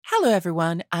Hello,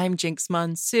 everyone. I'm Jinx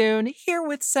Monsoon here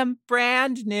with some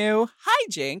brand new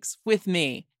hijinks with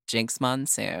me, Jinx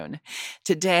Monsoon.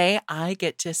 Today, I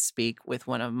get to speak with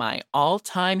one of my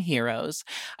all-time heroes,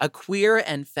 a queer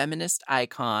and feminist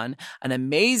icon, an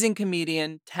amazing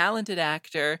comedian, talented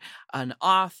actor, an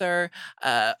author,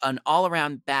 an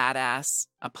all-around badass,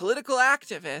 a political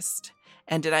activist.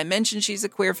 And did I mention she's a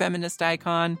queer feminist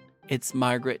icon? It's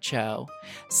Margaret Cho.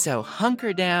 So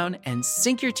hunker down and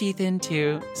sink your teeth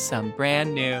into some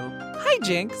brand new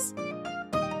hijinks.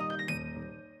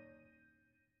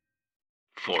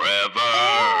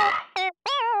 Forever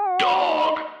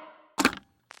Dog.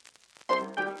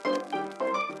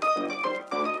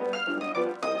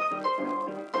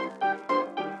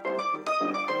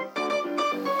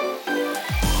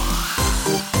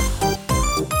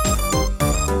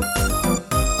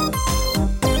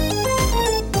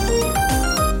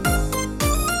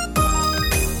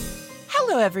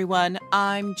 Hello, everyone.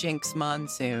 I'm Jinx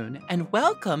Monsoon, and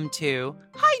welcome to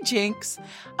Hi Jinx,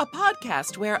 a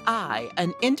podcast where I,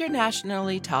 an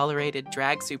internationally tolerated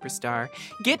drag superstar,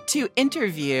 get to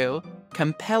interview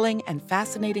compelling and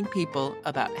fascinating people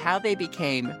about how they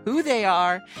became who they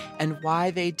are and why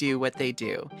they do what they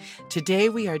do. Today,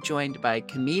 we are joined by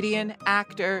comedian,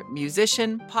 actor,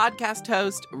 musician, podcast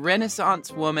host,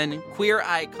 Renaissance woman, queer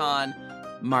icon,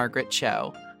 Margaret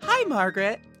Cho. Hi,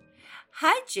 Margaret.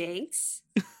 Hi, Jinx.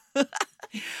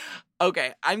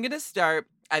 Okay, I'm going to start.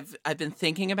 I've been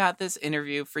thinking about this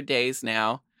interview for days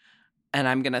now, and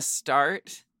I'm going to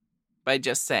start by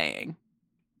just saying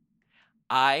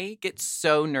I get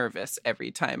so nervous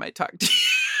every time I talk to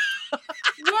you.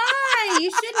 Why?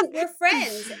 You shouldn't. We're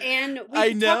friends, and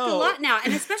we've talked a lot now,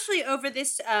 and especially over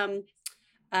this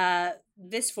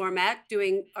this format,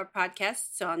 doing our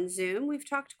podcasts on Zoom, we've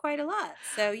talked quite a lot.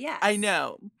 So yeah, I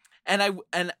know.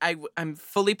 And I'm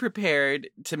fully prepared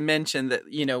to mention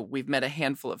that, you know, we've met a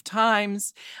handful of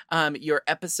times. Your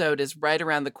episode is right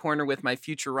around the corner with my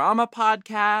Futurama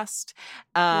podcast.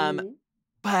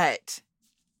 But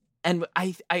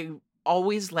I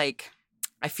always I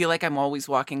feel like I'm always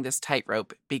walking this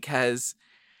tightrope because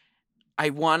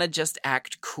I want to just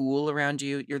act cool around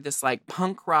you. You're this like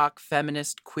punk rock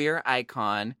feminist queer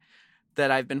icon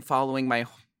that I've been following my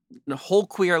whole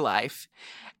queer life.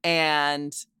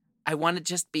 And I want to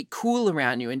just be cool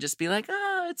around you and just be like,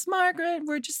 oh, it's Margaret.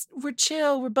 We're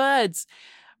chill. We're buds.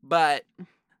 But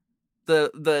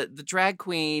the drag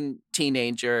queen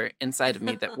teenager inside of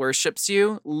me that worships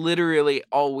you literally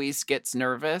always gets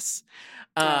nervous.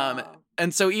 And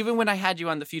so even when I had you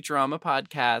on the Futurama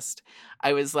podcast,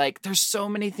 I was like, there's so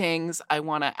many things I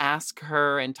want to ask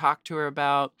her and talk to her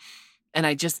about. And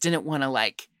I just didn't want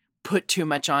to put too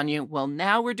much on you. Well,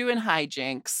 now we're doing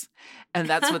hijinks, and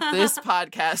that's what this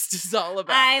podcast is all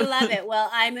about. I love it. Well,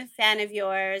 I'm a fan of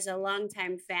yours, a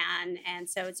longtime fan, and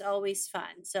so it's always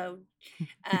fun. So,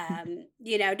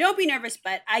 don't be nervous,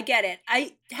 but I get it.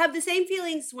 I have the same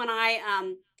feelings when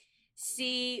I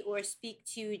see or speak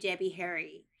to Debbie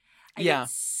Harry. I get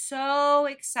so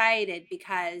excited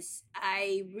because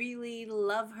I really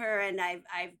love her, and I've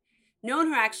known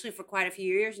her actually for quite a few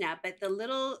years now. But the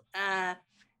little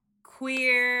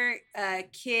queer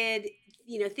kid,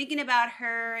 thinking about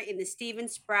her in the Stephen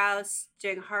Sprouse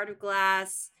doing Heart of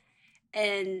Glass,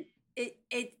 and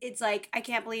it's like I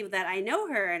can't believe that I know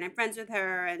her and I'm friends with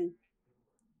her, and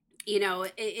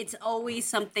it's always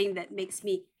something that makes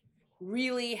me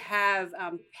really have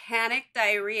panic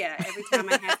diarrhea every time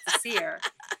I have to see her.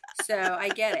 So I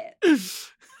get it.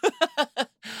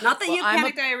 Not that you have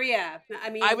panic diarrhea.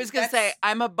 I mean, I was going to say,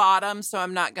 I'm a bottom, so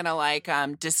I'm not going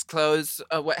to disclose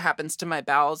what happens to my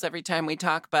bowels every time we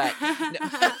talk. But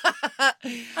I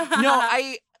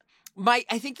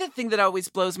think the thing that always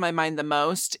blows my mind the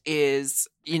most is,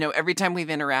 every time we've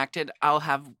interacted, I'll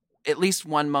have at least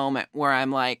one moment where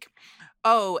I'm like,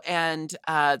 oh, and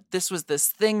this was this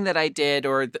thing that I did,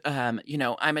 or,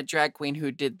 I'm a drag queen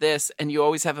who did this. And you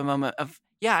always have a moment of,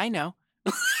 yeah, I know.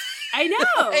 I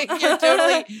know.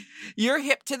 You're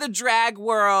hip to the drag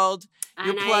world.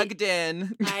 You're and plugged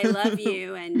in. I love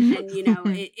you. And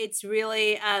it's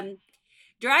really,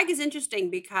 drag is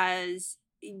interesting because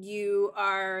you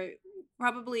are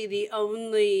probably the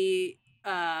only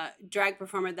drag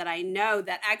performer that I know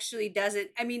that actually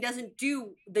doesn't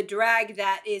do the drag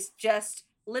that is just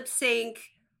lip sync,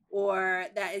 or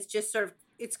that is just sort of,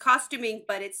 it's costuming,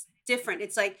 but it's different.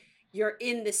 It's like you're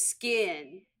in the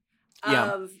skin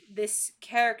of this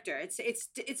character. It's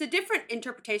a different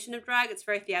interpretation of drag. It's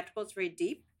very theatrical. It's very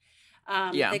deep.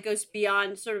 That goes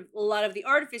beyond sort of a lot of the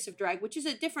artifice of drag, which is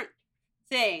a different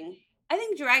thing. I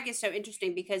think drag is so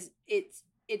interesting because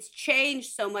it's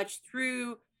changed so much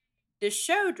through the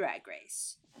show Drag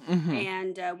Race. Mm-hmm.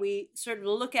 and we sort of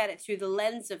look at it through the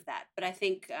lens of that. But I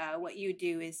think what you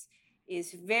do is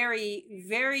very,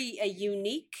 very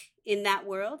unique in that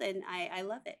world, and I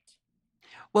love it.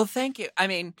 Well, thank you. I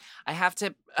mean, I have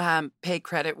to pay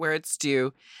credit where it's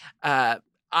due. Uh,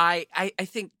 I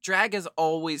think drag has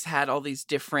always had all these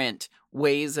different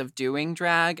ways of doing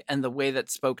drag, and the way that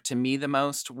spoke to me the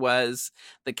most was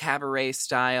the cabaret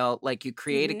style. Like, you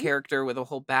create a Mm-hmm. character with a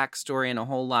whole backstory and a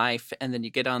whole life, and then you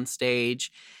get on stage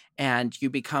and you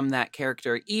become that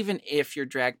character, even if your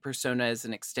drag persona is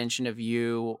an extension of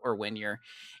you, or when you're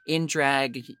in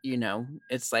drag,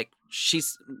 it's like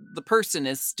the person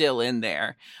is still in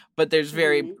there, but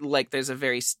Mm-hmm. there's a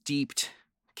very steeped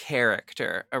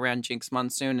character around Jinx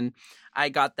Monsoon. And I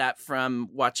got that from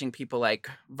watching people like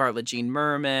Varla Jean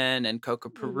Merman and Coco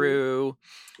Mm-hmm. Peru,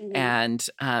 Mm-hmm. and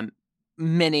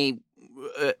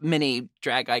many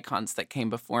drag icons that came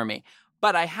before me.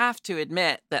 But I have to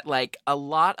admit that, like, a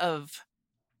lot of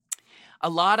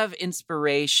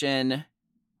inspiration,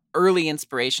 early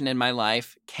inspiration in my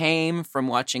life, came from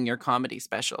watching your comedy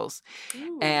specials.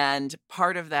 Ooh. And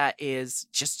part of that is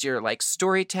just your, like,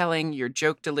 storytelling, your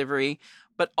joke delivery,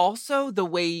 but also the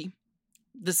way,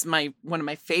 one of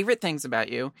my favorite things about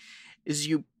you is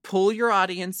you pull your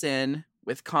audience in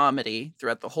with comedy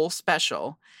throughout the whole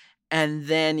special, and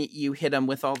then you hit them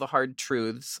with all the hard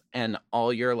truths and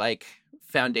all your, like,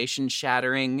 foundation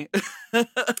shattering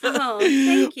Oh,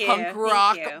 thank you. punk Thank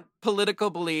rock you. political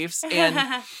beliefs. And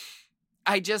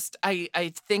I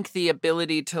think the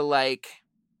ability to, like,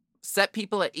 set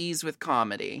people at ease with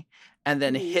comedy and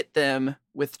then Mhm. hit them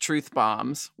with truth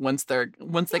bombs once they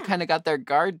Yeah. kind of got their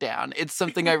guard down. It's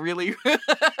something I really I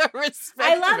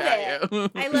respect love about it. you.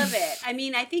 I love it. I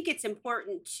mean, I think it's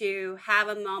important to have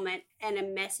a moment and a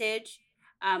message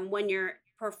when you're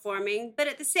performing, but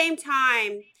at the same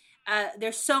time,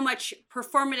 there's so much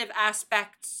performative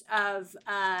aspects of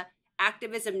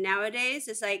activism nowadays.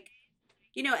 It's like,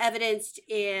 evidenced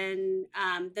in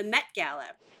the Met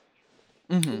Gala,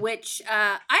 Hmm. which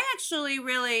I actually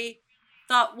really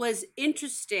thought was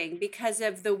interesting because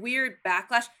of the weird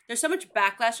backlash. There's so much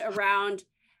backlash around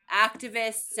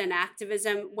activists and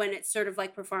activism when it's sort of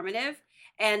like performative.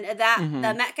 And that the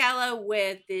Hmm. Met Gala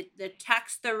with the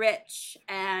tax the rich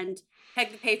and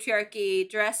peg the patriarchy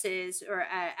dresses or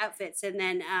outfits, and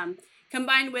then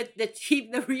combined with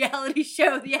the reality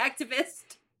show The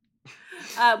Activist,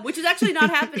 which is actually not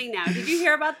happening now. Did you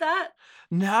hear about that?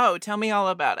 No, tell me all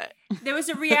about it. There was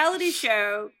a reality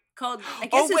show called, I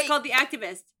guess Oh, it's wait. called The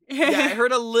Activist. Yeah, I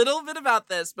heard a little bit about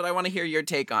this, but I want to hear your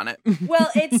take on it. Well,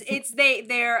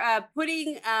 they're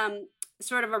putting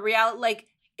sort of a reality, like,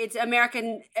 it's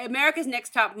America's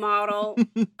Next Top Model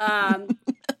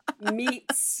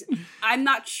meets, I'm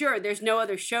not sure, there's no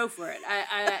other show for it.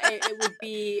 It would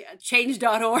be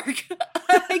change.org,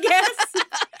 I guess.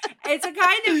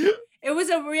 It was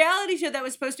a reality show that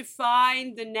was supposed to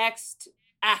find the next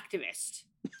activist,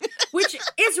 which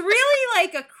is really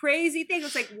like a crazy thing.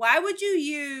 It's like, why would you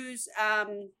use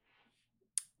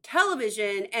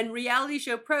television and reality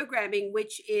show programming,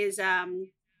 which is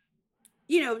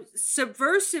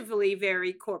subversively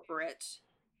very corporate,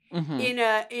 Hmm.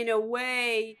 in a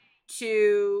way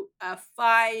to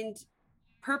find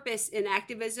purpose in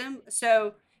activism.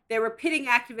 So they were pitting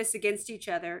activists against each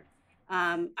other.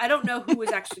 I don't know who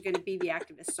was actually going to be the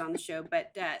activists on the show,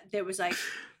 but there was like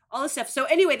all this stuff. So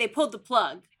anyway, they pulled the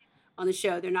plug on the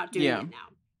show. They're not doing Yeah. it now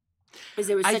because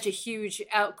there was I such a huge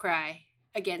outcry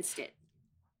against it.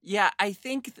 Yeah, I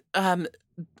think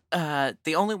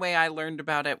the only way I learned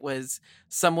about it was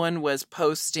someone was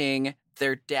posting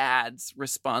their dad's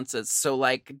responses. So,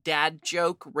 like, dad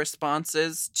joke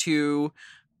responses to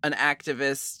an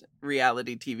activist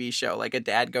reality TV show, like a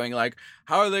dad going like,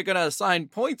 how are they going to assign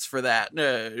points for that?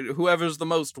 Whoever's the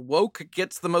most woke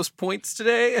gets the most points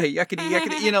today. Yuckity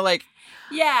yuckity, like.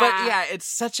 But Yeah. yeah, it's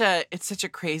such a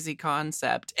crazy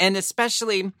concept. And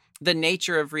especially the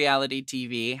nature of reality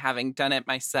TV, having done it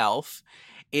myself,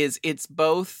 is it's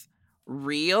both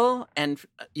real and,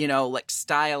 like,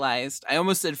 stylized. I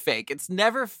almost said fake. It's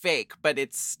never fake, but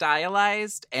it's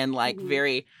stylized and, like, Mhm.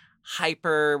 very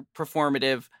hyper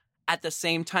performative at the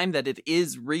same time that it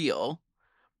is real.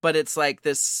 But it's like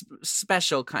this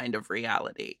special kind of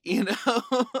reality,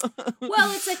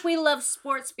 Well, it's like we love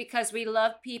sports because we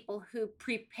love people who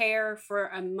prepare for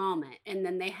a moment and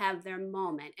then they have their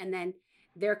moment and then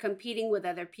they're competing with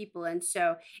other people. And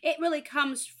so it really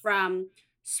comes from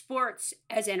sports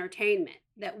as entertainment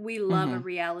that we love a Hmm.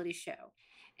 reality show.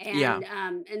 Yeah.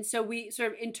 And so we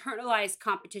sort of internalize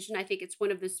competition. I think it's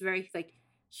one of those very like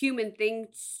human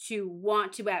things to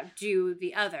want to outdo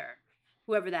the other,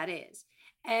 whoever that is.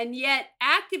 And yet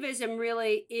activism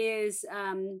really is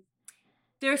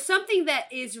there's something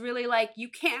that is really like you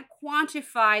can't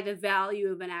quantify the value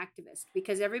of an activist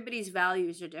because everybody's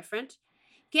values are different.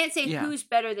 You can't say Yeah. who's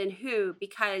better than who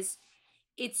because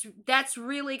that's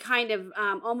really kind of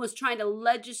almost trying to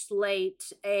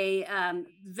legislate a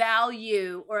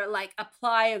value or like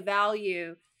apply a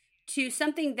value to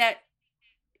something that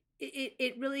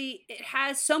it really it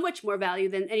has so much more value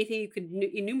than anything you could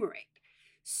enumerate.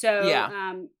 So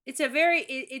Yeah. it's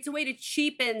it's a way to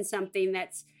cheapen something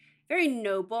that's very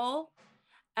noble,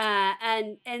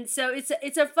 and so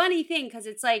it's a funny thing because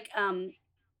it's like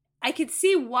I could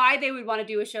see why they would want to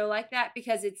do a show like that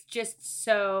because it's just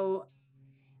so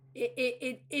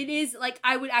it is like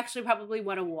I would actually probably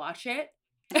want to watch it.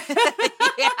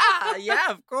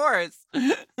 Yeah, of course.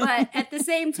 But at the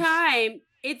same time,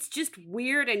 it's just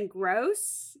weird and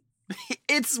gross.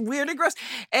 It's weird and gross.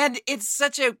 And it's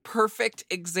such a perfect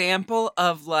example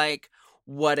of like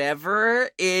whatever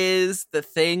is the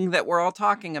thing that we're all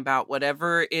talking about,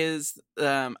 whatever is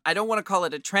I don't want to call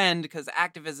it a trend because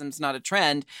activism's not a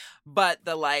trend, but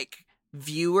the like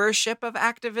viewership of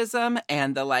activism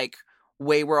and the like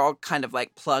way we're all kind of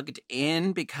like plugged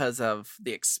in because of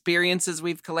the experiences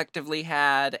we've collectively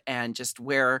had and just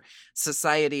where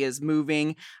society is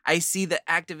moving. I see that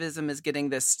activism is getting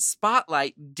this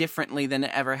spotlight differently than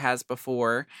it ever has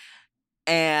before.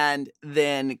 And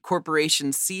then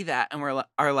corporations see that and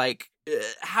are like,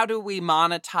 how do we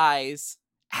monetize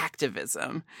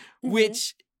activism? Mhm.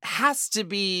 Which has to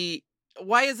be,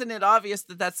 why isn't it obvious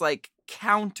that that's like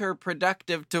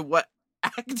counterproductive to what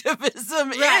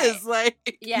activism Right. is?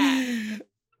 Like, Yeah.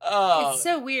 oh, It's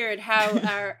so weird how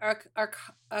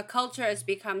our culture has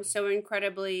become so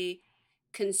incredibly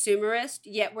consumerist,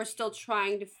 yet we're still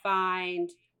trying to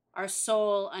find our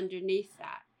soul underneath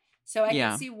that. So I can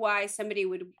yeah, see why somebody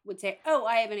would say, "Oh,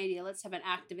 I have an idea. Let's have an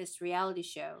activist reality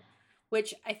show,"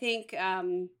 which I think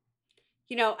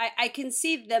I can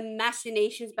see the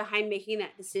machinations behind making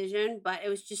that decision, but it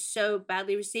was just so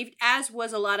badly received, as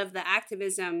was a lot of the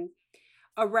activism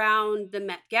around the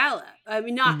Met Gala. I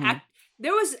mean, mhm,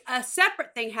 there was a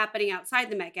separate thing happening outside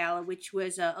the Met Gala, which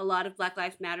was a lot of Black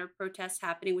Lives Matter protests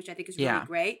happening, which I think is really yeah,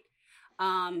 great.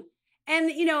 Um,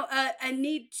 and a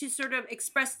need to sort of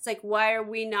express it's like why are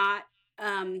we not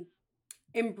um,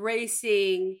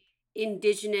 embracing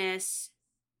indigenous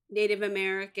Native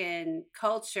American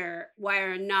culture? Why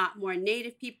are not more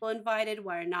Native people invited?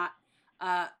 Why are not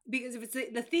because if it's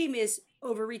the theme is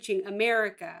overreaching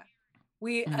America,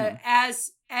 we mhm,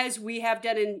 as we have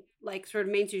done in like sort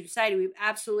of mainstream society, we've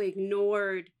absolutely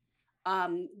ignored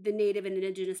the Native and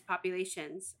indigenous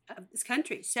populations of this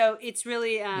country. So it's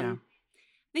really yeah,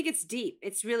 I think it's deep.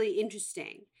 It's really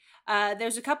interesting.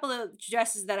 There's a couple of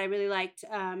dresses that I really liked.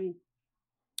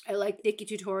 I like Nikki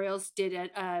Tutorials did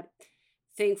a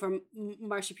thing from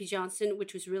Marsha P. Johnson,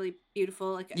 which was really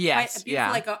beautiful, like quite a yes,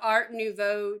 beautiful, yeah, like a Art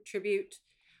Nouveau tribute,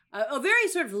 a very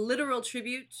sort of literal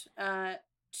tribute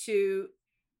to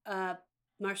uh,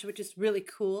 Marsha, which is really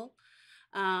cool.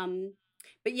 Um,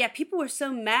 but yeah, people were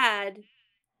so mad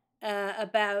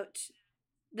about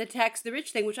the tax the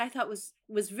rich thing, which I thought was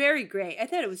very great. I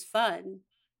thought it was fun.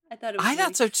 I thought it was I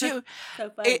really thought so too. so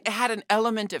fun. It had an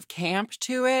element of camp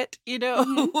to it,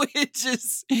 Mhm. which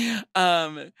is,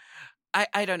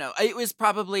 I don't know. It was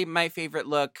probably my favorite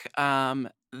look,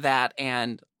 that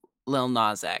and Lil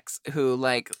Nas X, who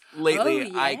like Oh lately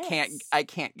yes. I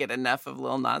can't get enough of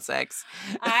Lil Nas X.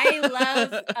 I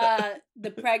love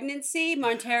the pregnancy.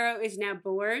 Montero is now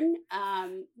born,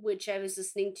 which I was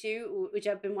listening to, which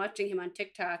I've been watching him on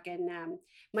TikTok, and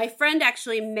my friend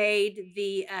actually made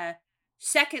the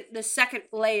second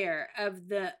layer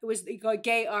of it was the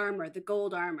gay armor, the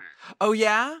gold armor. Oh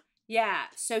yeah? Yeah,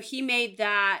 so he made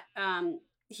that.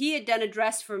 He had done a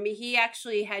dress for me. He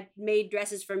actually had made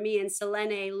dresses for me and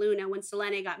Selene Luna. When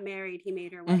Selene got married, he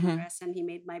made her wedding Mhm. dress, and he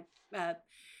made my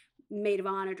maid of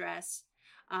honor dress.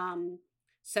 Um,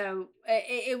 so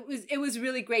it was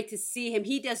really great to see him.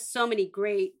 He does so many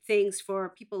great things for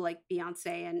people like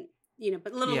Beyonce and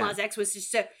but Little Yeah. Nas X was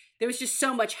just there was just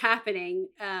so much happening.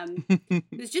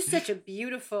 It was just such a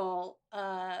beautiful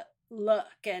look,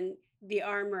 and the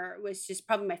armor was just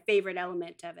probably my favorite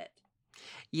element of it.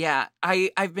 Yeah,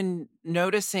 I've been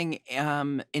noticing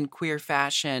in queer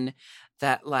fashion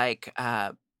that like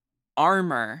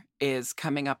armor is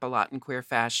coming up a lot in queer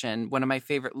fashion. One of my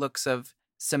favorite looks of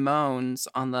Simone's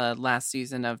on the last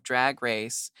season of Drag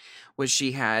Race was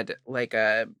she had like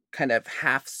a kind of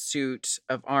half suit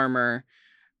of armor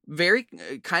very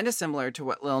kind of similar to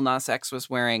what Lil Nas X was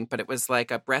wearing, but it was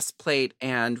like a breastplate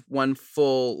and one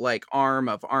full like arm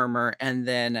of armor, and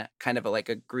then kind of like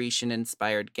a Grecian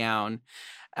inspired gown,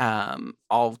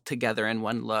 all together in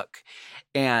one look.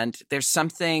 And there's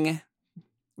something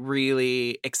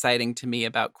really exciting to me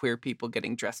about queer people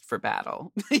getting dressed for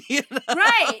battle. You know?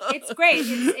 Right. It's great.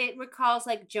 It recalls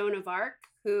like Joan of Arc,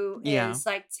 who Yeah. is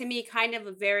like, to me, kind of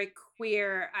a very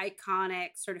queer,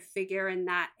 iconic sort of figure in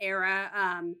that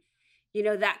era. You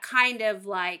know, that kind of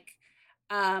like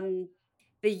the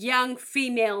young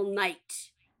female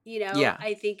knight, you know, Yeah.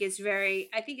 I think it's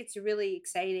really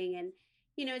exciting. And,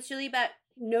 you know, it's really about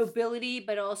nobility,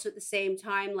 but also at the same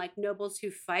time, like nobles who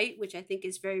fight, which I think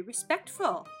is very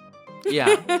respectful.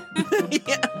 Yeah.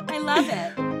 I love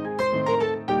it.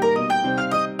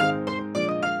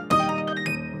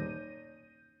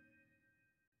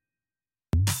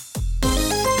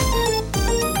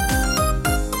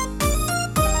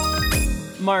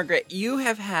 Margaret, you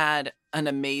have had an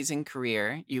amazing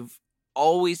career. You've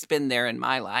always been there in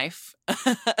my life.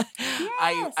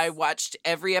 I watched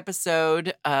every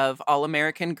episode of All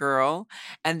American Girl,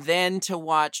 and then to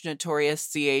watch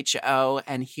Notorious CHO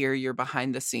and hear your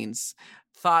behind the scenes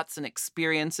thoughts and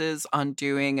experiences on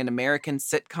doing an American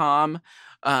sitcom.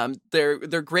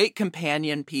 They're great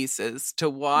companion pieces to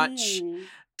watch.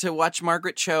 To watch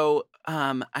Margaret Cho,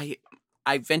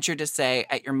 I venture to say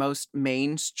at your most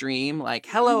mainstream, like,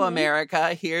 hello,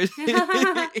 America, here's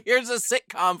a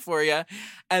sitcom for you.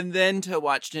 And then to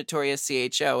watch Notorious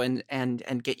CHO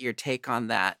and get your take on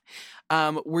that.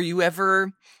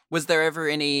 Was there ever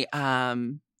any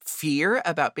fear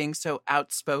about being so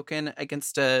outspoken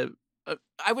against I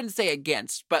wouldn't say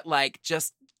against, but like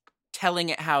just telling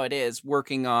it how it is,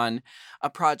 working on a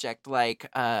project like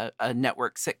a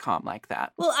network sitcom like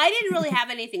that? Well, I didn't really have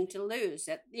anything to lose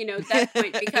at that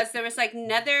point, because there was like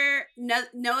no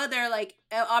other like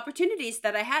opportunities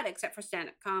that I had except for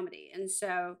stand-up comedy. And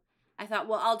so I thought,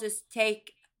 well, I'll just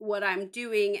take what I'm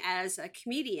doing as a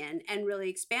comedian and really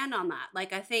expand on that.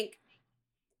 Like, I think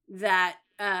that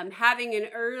having an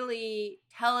early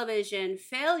television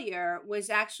failure was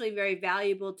actually very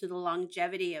valuable to the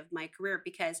longevity of my career,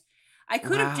 because I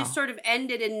could have just sort of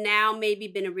ended and now maybe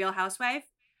been a Real Housewife.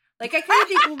 Like, I kind of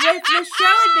think if the show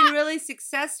had been really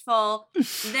successful,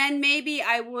 then maybe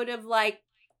I would have, like,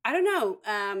 I don't know,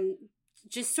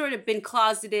 just sort of been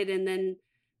closeted and then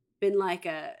been like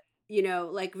a,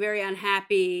 like very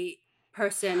unhappy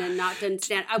person and not done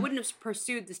I wouldn't have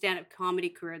pursued the stand-up comedy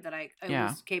career that I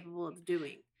was capable of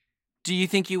doing. Do you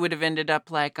think you would have ended up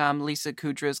like Lisa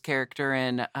Kudra's character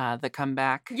in The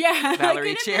Comeback? Yeah,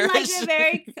 Valerie I could have been Cherish. like a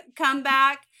very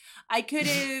comeback. I could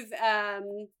have,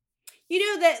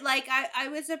 that like I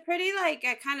was a pretty like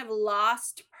a kind of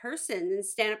lost person, and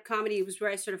stand-up comedy was where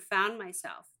I sort of found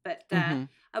myself. But I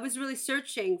was really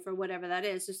searching for whatever that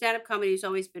is. So stand-up comedy has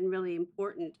always been really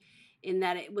important in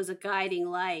that it was a guiding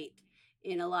light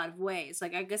in a lot of ways.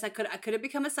 Like, I guess I could have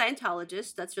become a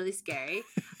Scientologist. That's really scary.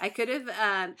 I could have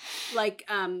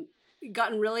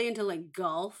gotten really into like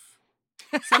golf,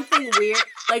 something weird.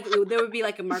 Like, there would be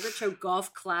like a Margaret Cho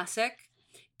golf classic,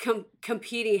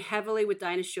 competing heavily with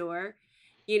Dinah Shore.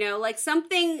 Like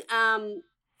something.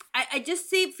 I just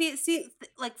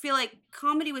feel like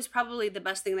comedy was probably the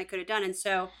best thing that I could have done, and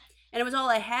it was all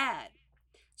I had.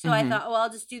 So I thought, I'll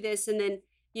just do this, and then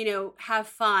have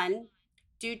fun,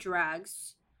 do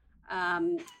drugs,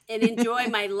 and enjoy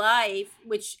my life,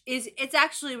 which it's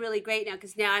actually really great now,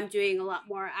 because now I'm doing a lot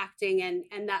more acting,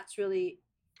 and that's really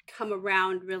come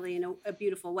around really in a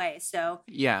beautiful way. So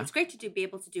it's great to be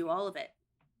able to do all of it.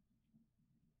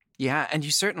 Yeah, and you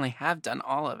certainly have done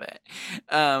all of it.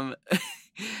 I'm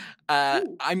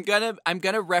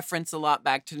gonna reference a lot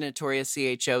back to Notorious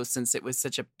CHO, since it was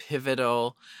such a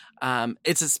pivotal.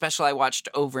 It's a special I watched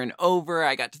over and over.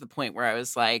 I got to the point where I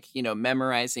was like,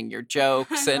 memorizing your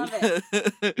jokes, and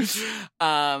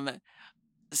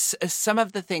some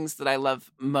of the things that I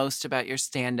love most about your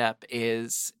stand-up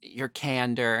is your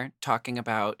candor, talking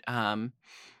about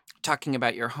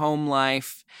your home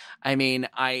life. I mean,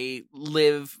 I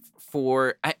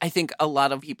think a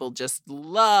lot of people just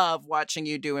love watching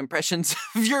you do impressions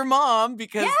of your mom,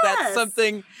 because that's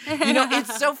something,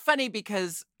 it's so funny,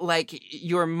 because like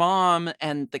your mom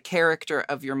and the character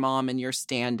of your mom in your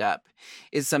stand-up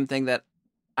is something that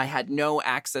I had no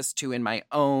access to in my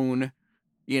own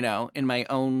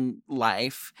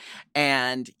life.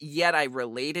 And yet I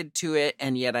related to it,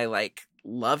 and yet I like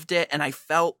loved it. And I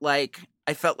felt like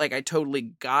I totally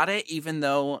got it, even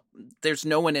though there was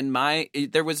no one in my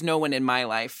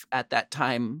life at that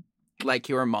time like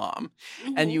your mom.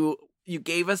 And you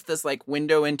gave us this like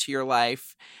window into your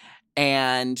life,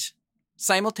 and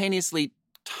simultaneously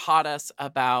taught us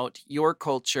about your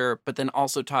culture, but then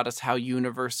also taught us how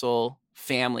universal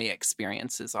family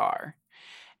experiences are.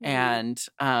 And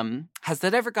has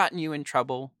that ever gotten you in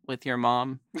trouble with your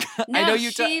mom? No, I know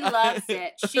you. She loves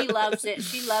it. She loves it.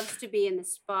 She loves to be in the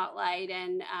spotlight,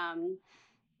 and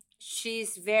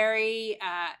she's very.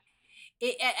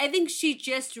 I think she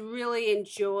just really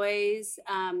enjoys,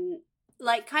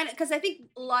 like, kind of, because I think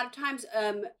a lot of times,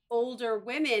 older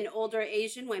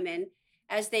Asian women,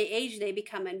 as they age, they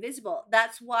become invisible.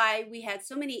 That's why we had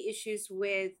so many issues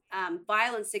with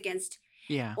violence against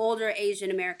older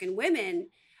Asian American women.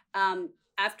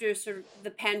 After sort of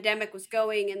the pandemic was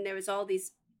going, and there was all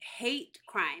these hate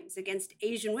crimes against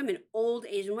Asian women, old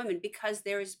Asian women, because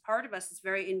there is part of us that's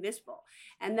very invisible.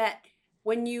 And that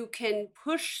when you can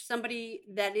push somebody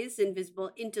that is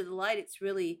invisible into the light, it's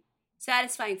really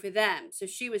satisfying for them. So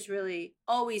she was really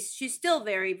she's still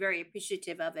very, very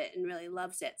appreciative of it and really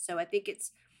loves it. So I think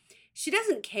she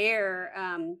doesn't care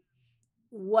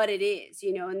what it is,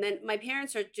 and then my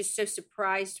parents are just so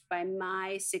surprised by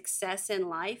my success in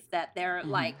life that they're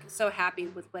like so happy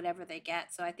with whatever they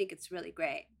get. So I think it's really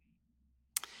great.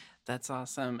 That's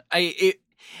awesome.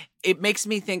 It makes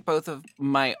me think both of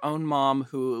my own mom,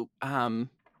 who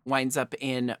winds up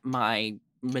in my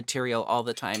material all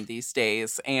the time these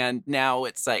days, and now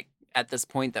it's like at this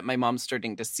point that my mom's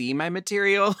starting to see my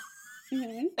material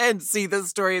and see the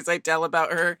stories I tell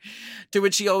about her, to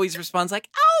which she always responds like,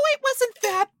 "Oh, it wasn't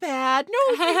that bad.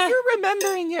 No, you're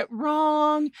remembering it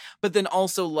wrong." But then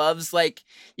also loves, like,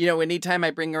 anytime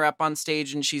I bring her up on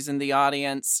stage and she's in the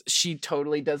audience, she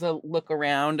totally does a look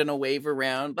around and a wave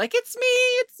around like, "It's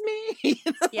me."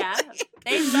 Yeah,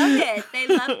 they love it. They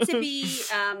love to be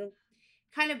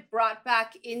kind of brought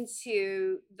back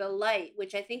into the light,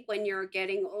 which I think when you're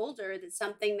getting older, that's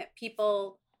something that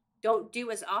people don't do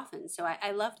as often. So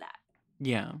I love that.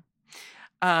 Yeah.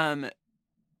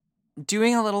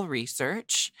 Doing a little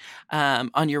research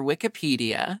on your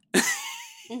Wikipedia,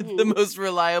 the most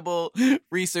reliable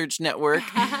research network,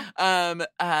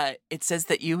 it says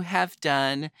that you have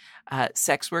done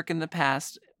sex work in the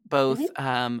past, both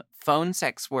phone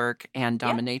sex work and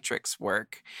dominatrix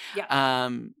work. Yeah.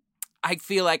 I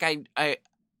feel like I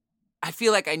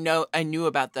knew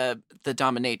about the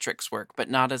dominatrix work, but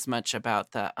not as much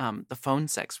about the phone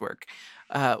sex work.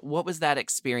 What was that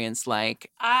experience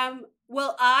like?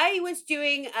 Well, I was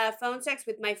doing phone sex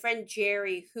with my friend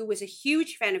Jerry, who was a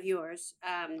huge fan of yours.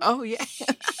 Oh yeah,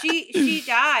 she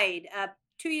died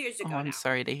 2 years ago. Oh, I'm now.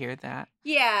 sorry to hear that.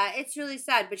 Yeah, it's really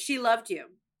sad, but she loved you.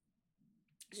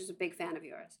 She was a big fan of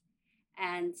yours,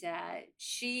 and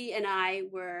she and I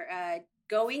were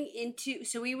going into.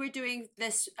 So we were doing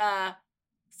this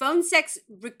phone sex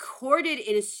recorded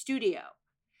in a studio.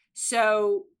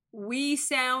 So we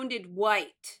sounded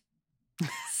white.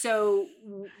 So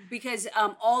because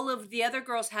all of the other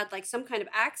girls had like some kind of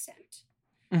accent.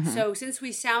 So since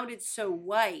we sounded so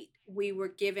white, we were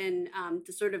given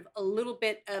the sort of a little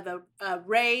bit of a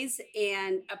raise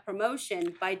and a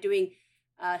promotion by doing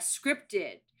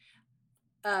scripted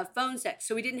phone sex.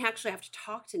 So we didn't actually have to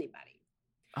talk to anybody.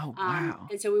 Oh, wow.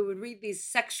 And so we would read these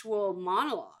sexual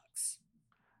monologues,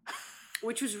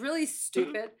 which was really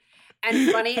stupid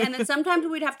and funny. And then sometimes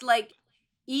we'd have to like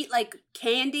eat like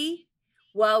candy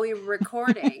while we were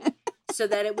recording so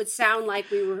that it would sound like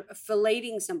we were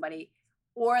filleting somebody,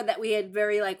 or that we had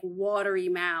very like watery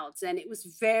mouths. And it was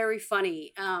very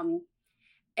funny. And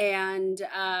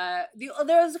there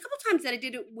was a couple times that I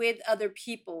did it with other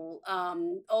people,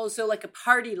 also like a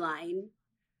party line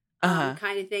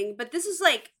kind of thing. But this is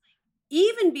like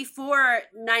even before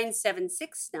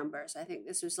 976 numbers. I think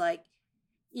this was like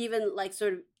even like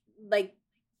sort of like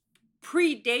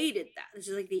predated that. This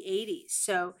is like the 80s.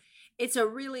 So it's a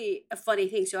really a funny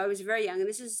thing. So I was very young, and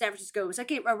this is San Francisco. It was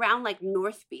like around like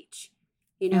North Beach,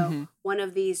 one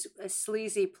of these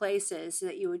sleazy places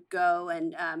that you would go,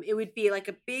 and it would be like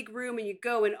a big room, and you'd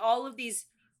go, and all of these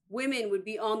women would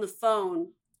be on the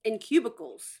phone in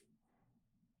cubicles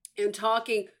and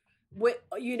talking with,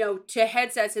 to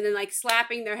headsets, and then like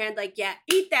slapping their hand like, yeah,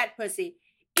 eat that pussy,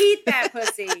 eat that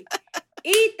pussy,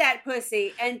 eat that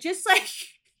pussy. And just like,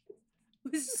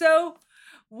 it was so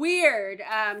weird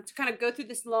to kind of go through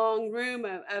this long room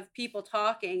of people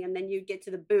talking, and then you'd get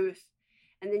to the booth,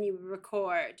 and then you would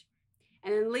record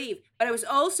and then leave. But it was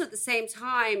also at the same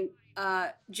time,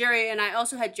 Jerry and I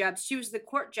also had jobs. She was the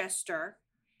court jester,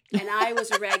 and I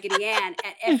was a Raggedy Ann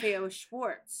at FAO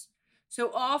Schwartz.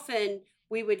 So often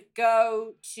we would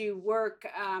go to work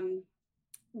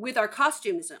with our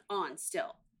costumes on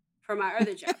still from our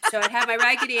other job. So I'd have my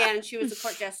Raggedy Ann, and she was the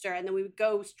court jester, and then we would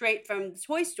go straight from the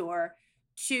toy store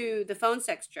to the phone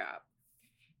sex job.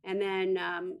 And then,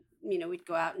 we'd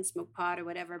go out and smoke pot or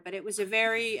whatever. But it was a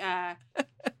very,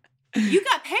 you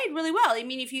got paid really well. I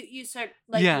mean, if you start,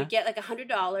 like, Yeah. you get like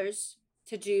 $100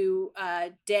 to do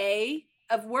a day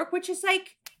of work, which is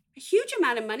like a huge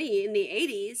amount of money in the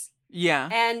 80s. Yeah.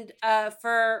 And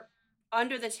for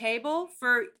under the table,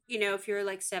 for, if you're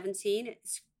like 17,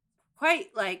 it's quite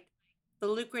like the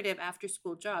lucrative after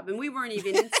school job. And we weren't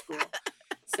even in school.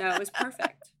 So it was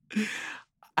perfect.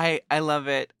 I love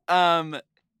it.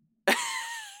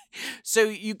 So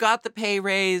you got the pay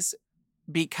raise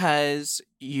because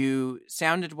you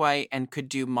sounded white and could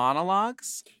do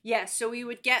monologues? Yeah, so we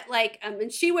would get like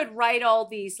and she would write all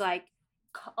these like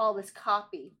all this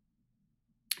copy.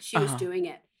 She was doing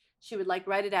it. She would like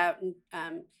write it out and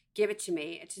give it to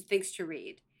me to things to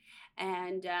read.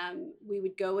 And we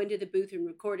would go into the booth and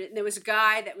record it. And there was a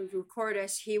guy that would record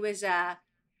us. He was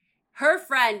her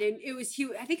friend, and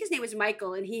I think his name was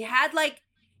Michael, and he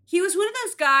was one of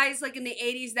those guys like in the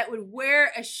 80s that would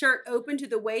wear a shirt open to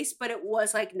the waist, but it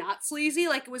was like not sleazy,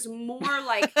 like it was more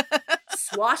like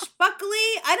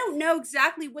swashbuckly. I don't know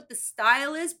exactly what the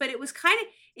style is, but it was kind of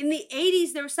in the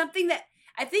 80s. There was something that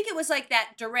I think it was like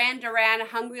that Duran Duran,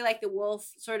 Hungry Like the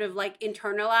Wolf, sort of like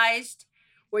internalized,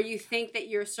 where you think that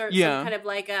you're some kind of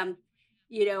like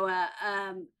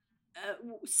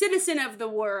citizen of the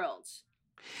world.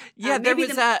 Yeah, there was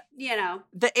the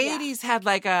 80s Yeah. had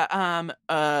like a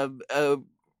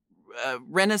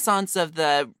renaissance of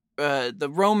the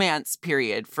romance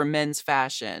period for men's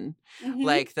fashion,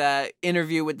 like the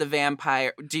Interview with the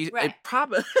Vampire. Right.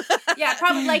 Probably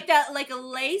like that, like a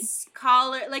lace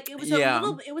collar. Like it was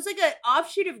it was like an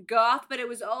offshoot of goth, but it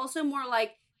was also more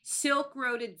like Silk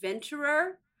Road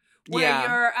Adventurer, where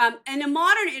you're and a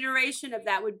modern iteration of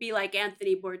that would be like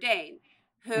Anthony Bourdain,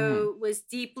 who was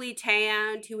deeply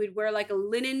tanned, who would wear like a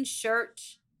linen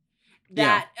shirt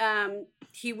that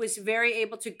he was very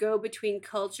able to go between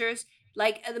cultures.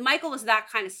 Like Michael was that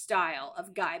kind of style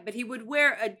of guy, but he would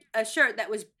wear a shirt that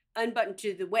was unbuttoned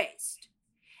to the waist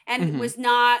and it was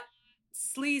not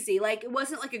sleazy. Like it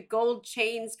wasn't like a gold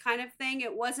chains kind of thing.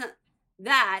 It wasn't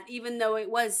that, even though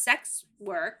it was sex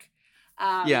work.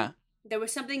 There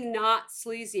was something not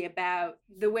sleazy about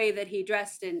the way that he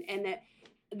dressed and that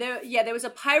there was a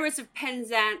Pirates of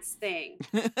Penzance thing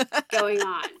going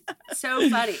on. So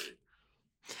funny.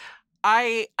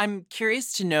 I'm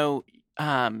curious to know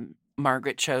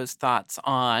Margaret Cho's thoughts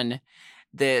on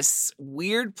this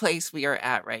weird place we are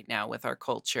at right now with our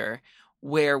culture,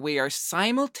 where we are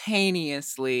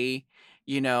simultaneously,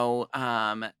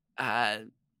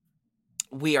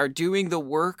 we are doing the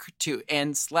work to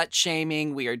end slut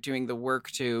shaming. We are doing the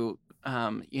work to,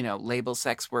 label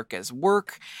sex work as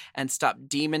work and stop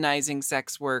demonizing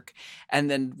sex work. And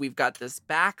then we've got this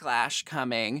backlash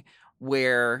coming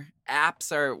where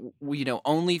apps are,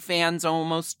 OnlyFans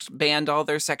almost banned all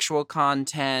their sexual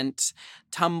content.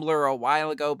 Tumblr a while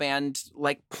ago banned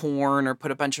like porn or put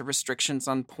a bunch of restrictions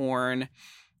on porn.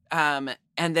 And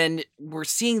then we're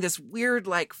seeing this weird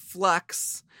like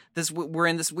flux. We're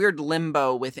in this weird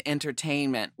limbo with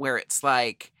entertainment where it's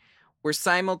like we're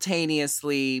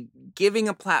simultaneously giving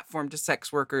a platform to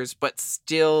sex workers, but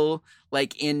still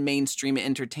like in mainstream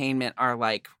entertainment are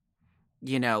like,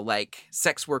 like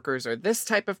sex workers are this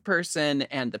type of person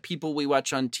and the people we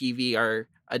watch on TV are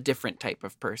a different type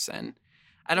of person.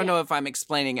 I don't know if I'm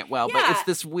explaining it well, but it's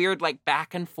this weird like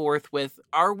back and forth with,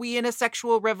 are we in a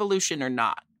sexual revolution or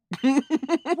not?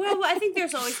 Well, I think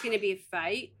there's always going to be a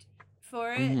fight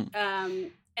for it.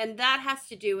 And that has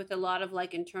to do with a lot of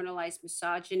like internalized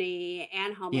misogyny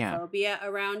and homophobia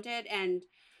around it. And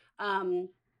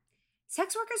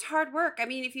sex work is hard work. I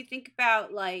mean, if you think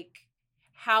about like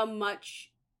how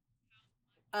much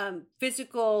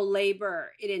physical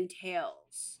labor it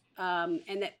entails,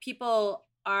 and that people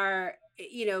are,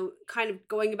 kind of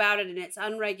going about it and it's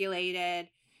unregulated.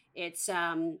 It's,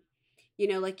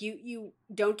 like you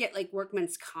don't get like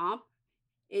workman's comp.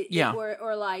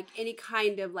 Or like any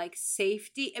kind of like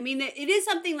safety. I mean, it is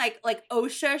something like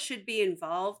OSHA should be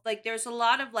involved. Like there's a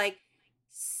lot of like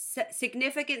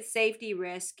significant safety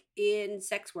risk in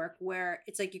sex work where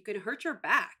it's like you can hurt your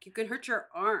back, you can hurt your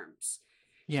arms,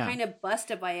 kind of bust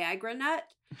a Viagra nut.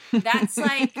 That's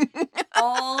like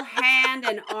all hand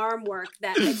and arm work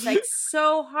that it's like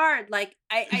so hard. Like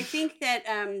I think that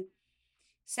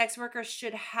sex workers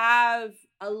should have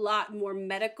a lot more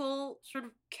medical sort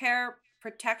of care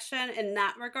protection in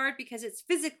that regard because it's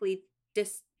physically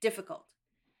difficult.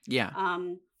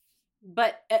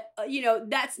 But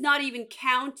that's not even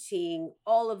counting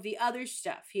all of the other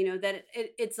stuff, that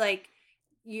it's like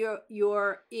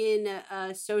you're in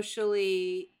a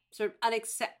socially sort of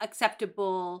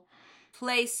unacceptable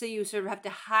place, so you sort of have to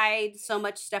hide so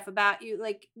much stuff about you.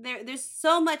 Like there's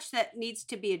so much that needs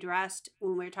to be addressed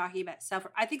when we're talking about self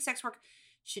work. I think sex work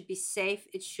should be safe.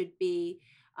 It should be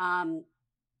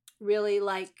really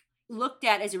like looked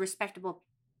at as a respectable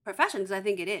profession, because I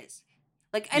think it is.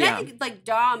 Like, and I think like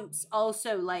doms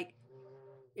also, like,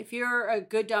 if you're a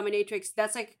good dominatrix,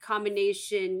 that's like a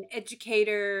combination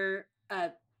educator,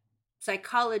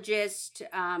 psychologist,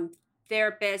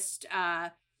 therapist.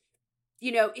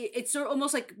 It's sort of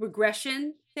almost like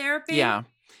regression therapy. Yeah.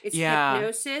 It's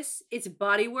hypnosis. It's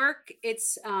body work.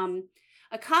 It's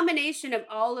a combination of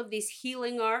all of these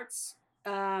healing arts.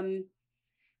 I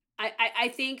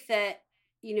think that,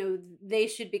 they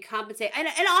should be compensated.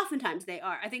 And oftentimes they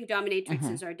are. I think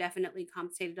dominatrixes are definitely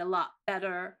compensated a lot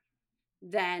better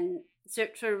than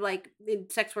sort of like in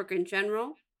sex work in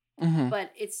general.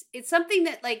 But it's something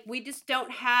that like we just don't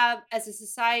have as a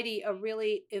society a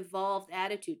really evolved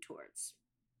attitude towards.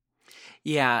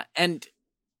 Yeah, and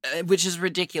which is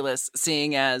ridiculous,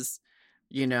 seeing as,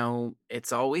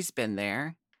 it's always been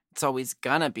there. It's always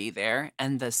gonna be there.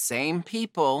 And the same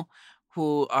people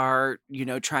who are,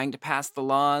 trying to pass the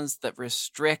laws that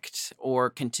restrict or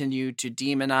continue to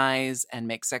demonize and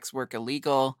make sex work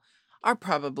illegal are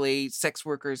probably sex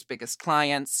workers' biggest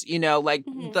clients.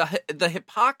 The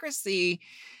hypocrisy,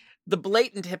 the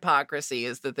blatant hypocrisy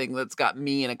is the thing that's got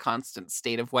me in a constant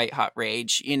state of white hot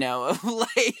rage, of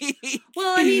like.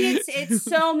 Well, I mean, it's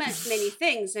so many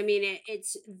things. I mean,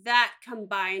 it's that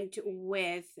combined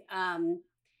with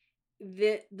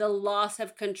the loss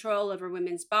of control over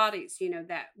women's bodies,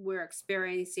 that we're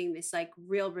experiencing this like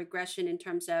real regression in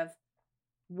terms of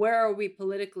where are we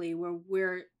politically, where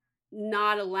we're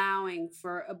not allowing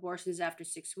for abortions after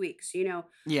 6 weeks,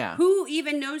 who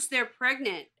even knows they're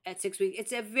pregnant at 6 weeks?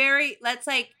 It's that's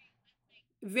like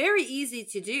very easy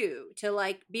to do, to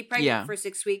like be pregnant for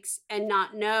 6 weeks and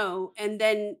not know. And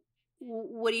then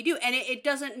what do you do? And it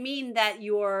doesn't mean that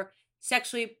you're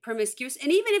sexually promiscuous.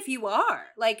 And even if you are,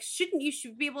 like, you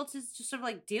should be able to just sort of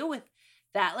like deal with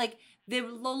that. Like the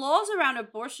laws around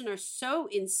abortion are so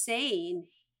insane.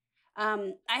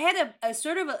 I had a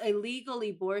sort of a legal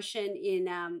abortion in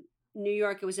New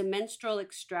York. It was a menstrual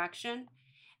extraction,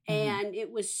 and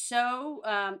it was so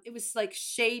it was like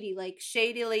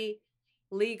shadily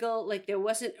legal. Like there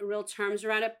wasn't real terms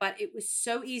around it, but it was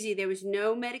so easy. There was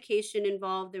no medication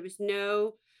involved. There was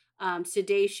no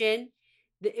sedation.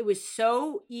 It was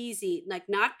so easy, like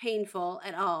not painful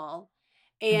at all.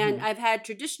 And I've had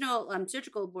traditional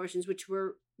surgical abortions, which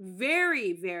were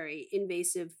very, very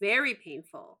invasive, very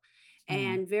painful,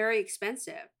 and very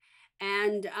expensive.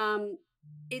 And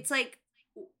it's like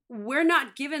we're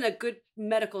not given a good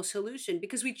medical solution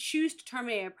because we choose to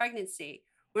terminate a pregnancy.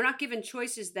 We're not given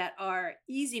choices that are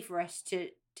easy for us to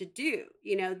do.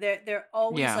 They're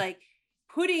always like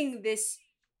putting this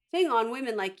thing on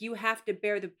women, like you have to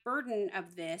bear the burden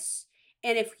of this.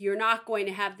 And if you're not going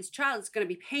to have this child, it's going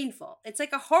to be painful. It's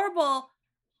like a horrible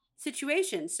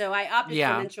situation. So I opted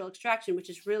for menstrual extraction, which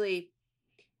is really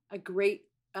a great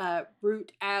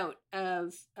route out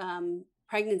of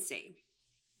pregnancy.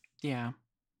 Yeah.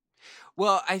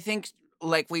 Well, I think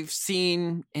like we've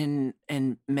seen in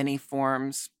many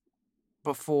forms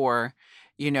before,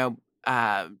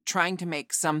 trying to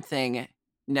make something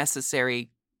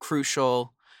necessary,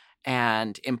 crucial,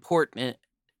 and important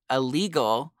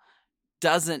illegal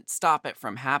doesn't stop it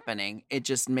from happening. It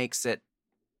just makes it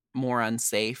more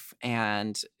unsafe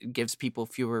and gives people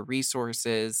fewer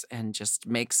resources and just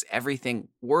makes everything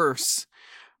worse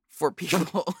for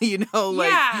people, Yeah,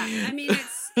 I mean,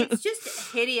 it's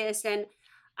just hideous. And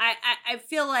I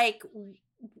feel like,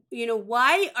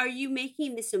 why are you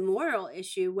making this a moral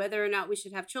issue, whether or not we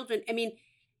should have children? I mean,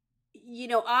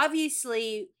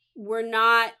 obviously we're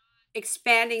not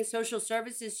expanding social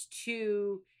services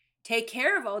to take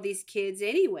care of all these kids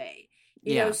anyway,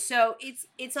 so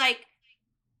it's like,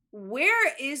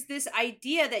 where is this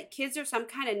idea that kids are some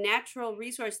kind of natural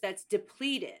resource that's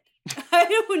depleted? I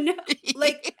don't know.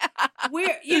 Like,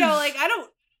 where, like,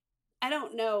 I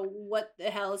don't know what the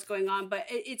hell is going on, but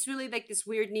it's really like this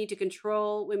weird need to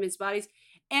control women's bodies.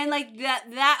 And like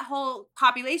that whole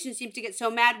population seems to get so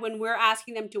mad when we're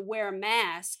asking them to wear a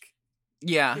mask.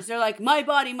 Yeah. Because they're like, my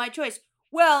body, my choice.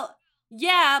 Well,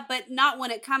 yeah, but not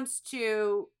when it comes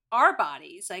to our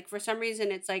bodies. Like, for some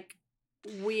reason, it's like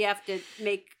we have to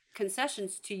make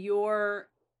concessions to your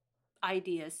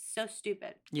ideas. So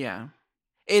stupid. Yeah.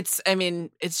 It's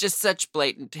just such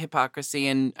blatant hypocrisy.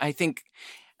 And I think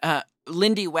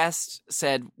Lindy West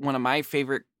said one of my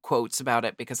favorite quotes about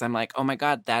it because I'm like, oh my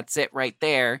God, that's it right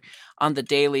there. On the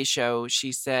Daily Show,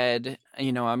 she said,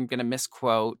 I'm going to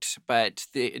misquote, but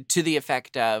to the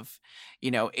effect of,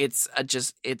 it's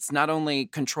it's not only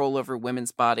control over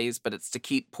women's bodies, but it's to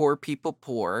keep poor people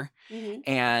poor. Mm-hmm.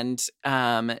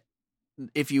 And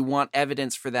if you want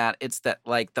evidence for that, it's that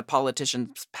like the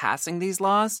politicians passing these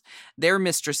laws, their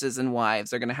mistresses and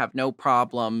wives are going to have no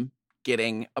problem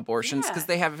getting abortions because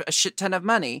they have a shit ton of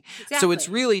money. Exactly. So it's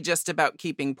really just about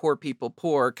keeping poor people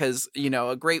poor because,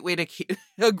 a great way to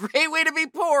be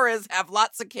poor is have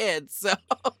lots of kids. So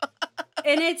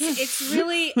and it's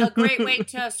really a great way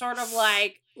to sort of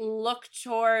like look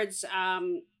towards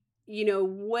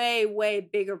way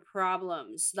bigger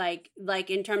problems like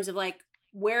in terms of like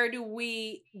where do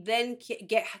we then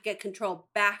get control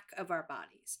back of our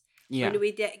bodies? Yeah. When do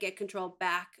we get control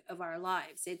back of our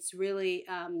lives? It's really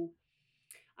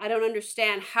I don't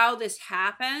understand how this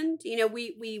happened.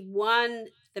 We won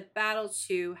the battle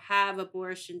to have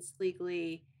abortions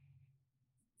legally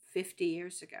 50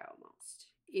 years ago almost.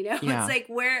 Yeah. It's like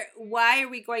why are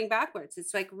we going backwards?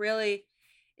 It's like really,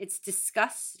 it's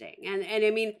disgusting. And I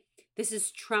mean, this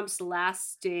is Trump's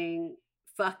lasting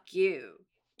fuck you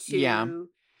to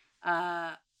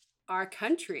our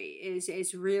country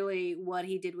is really what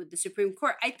he did with the Supreme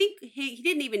Court. I think he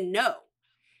didn't even know.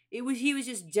 He was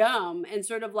just dumb and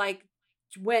sort of like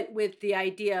went with the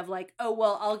idea of like, oh,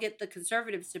 well, I'll get the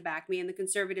conservatives to back me. And the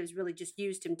conservatives really just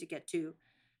used him to get to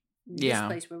this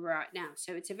place where we're at now.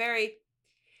 So it's a very,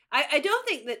 I don't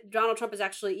think that Donald Trump is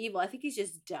actually evil. I think he's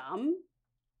just dumb.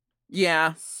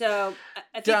 Yeah. So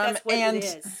I think dumb that's what it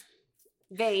is.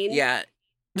 Vain. Yeah.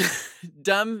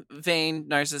 Dumb, vain,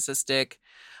 narcissistic,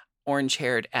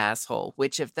 orange-haired asshole,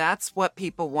 which if that's what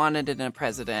people wanted in a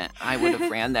president, I would have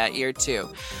ran that year too.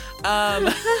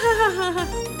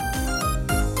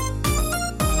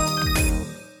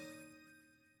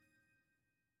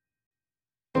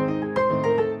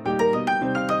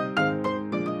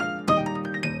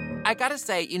 I gotta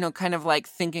say, kind of like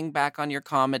thinking back on your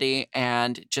comedy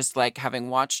and just like having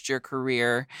watched your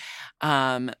career,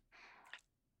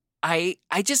 I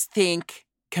just think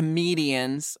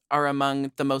comedians are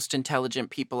among the most intelligent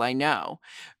people I know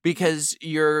because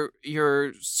you're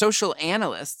social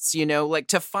analysts, like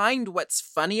to find what's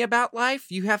funny about life,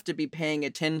 you have to be paying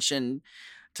attention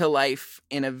to life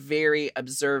in a very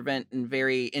observant and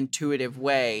very intuitive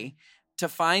way to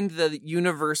find the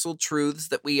universal truths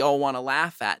that we all want to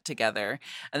laugh at together.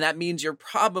 And that means you're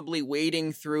probably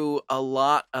wading through a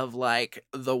lot of like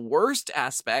the worst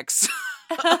aspects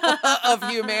of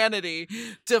humanity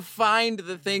to find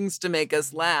the things to make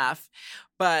us laugh.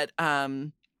 But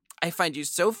I find you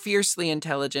so fiercely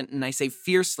intelligent, and I say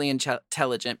fiercely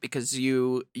intelligent because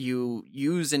you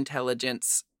use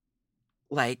intelligence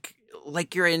like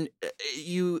you're in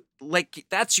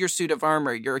that's your suit of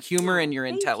armor, your humor and your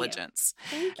intelligence.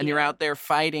 And you're out there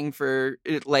fighting for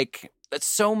like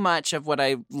so much of what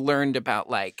I learned about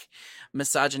like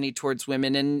misogyny towards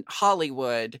women in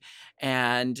Hollywood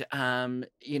and the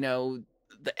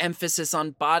emphasis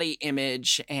on body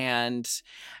image and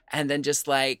then just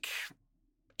like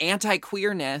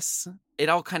anti-queerness. It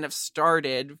all kind of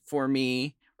started for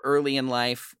me early in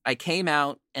life. I came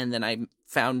out and then I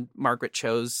found Margaret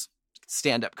Cho's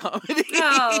stand-up comedy.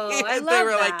 Oh, I love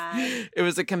that. Like, it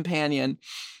was a companion.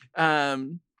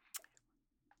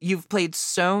 You've played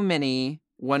so many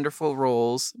wonderful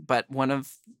roles, but one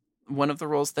of the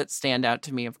roles that stand out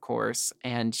to me, of course,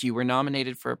 and you were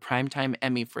nominated for a Primetime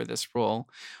Emmy for this role,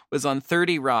 was on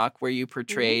 30 Rock, where you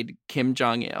portrayed Kim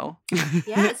Jong-il.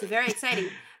 Yeah, it's very exciting.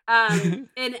 And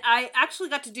I actually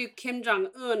got to do Kim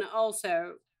Jong-un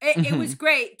also. It was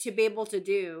great to be able to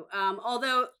do.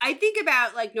 Although I think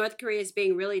about like North Korea as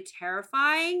being really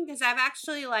terrifying because I've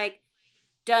actually like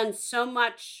done so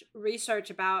much research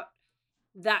about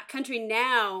that country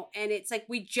now. And it's like,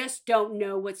 we just don't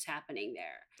know what's happening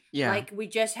there. Yeah. Like we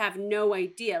just have no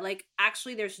idea. Like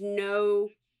actually there's no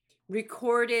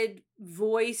recorded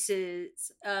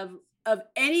voices of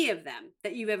any of them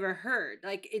that you've ever heard.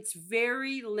 Like it's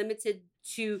very limited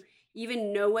to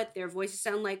even know what their voices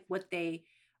sound like, what they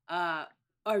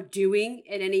are doing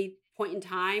at any point in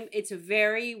time. It's a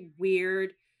very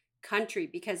weird country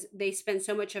because they spend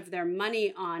so much of their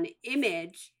money on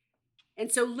image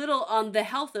and so little on the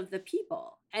health of the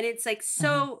people. And it's like,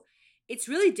 so it's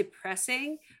really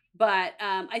depressing. But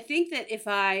I think that if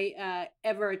I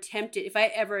ever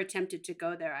attempted to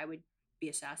go there, I would be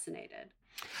assassinated.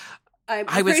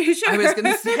 I was going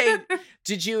to say,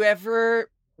 did you ever,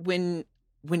 when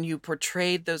you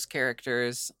portrayed those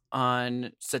characters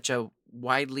on such a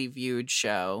widely viewed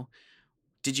show,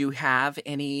 did you have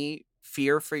any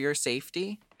fear for your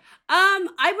safety?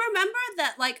 I remember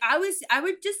that like I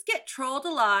would just get trolled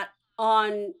a lot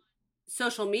on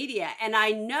social media, and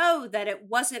I know that it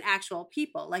wasn't actual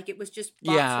people, like it was just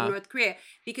bots from Yeah. North Korea,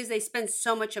 because they spend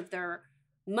so much of their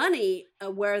money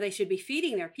where they should be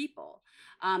feeding their people.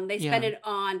 They spend Yeah. it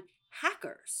on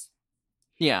hackers,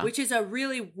 Yeah. which is a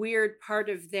really weird part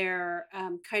of their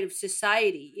kind of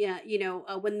society. Yeah,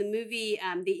 when the movie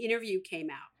The Interview came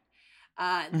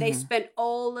out, they Hmm. spent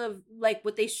all of like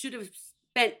what they should have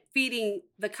spent feeding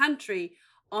the country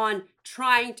on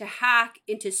trying to hack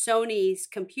into Sony's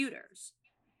computers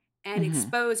and Hmm.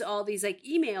 expose all these like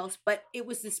emails, but it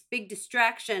was this big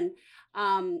distraction.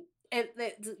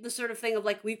 The sort of thing of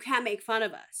like, we can't make fun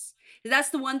of us. That's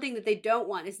the one thing that they don't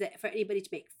want, is that for anybody to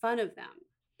make fun of them.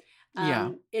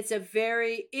 Yeah. It's a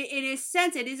very, in a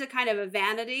sense, it is a kind of a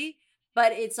vanity,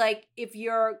 but it's like if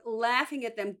you're laughing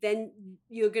at them, then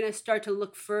you're going to start to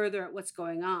look further at what's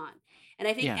going on. And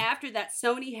I think Yeah. after that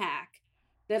Sony hack,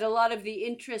 that a lot of the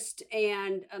interest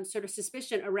and sort of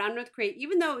suspicion around North Korea,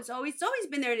 even though it's always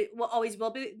been there, and it will always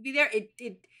will be there,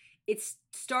 it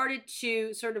started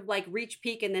to sort of like reach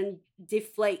peak and then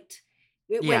deflate.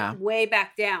 It Yeah. went way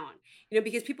back down,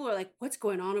 because people are like, what's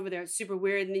going on over there? It's super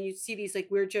weird. And then you see these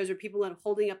like weird shows where people are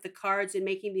holding up the cards and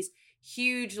making these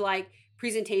huge like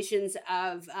presentations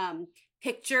of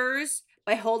pictures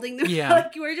by holding them. Yeah.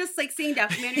 Like we're just like seeing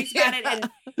documentaries about it,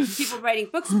 and people writing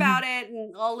books about it,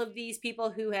 and all of these people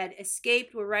who had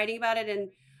escaped were writing about it.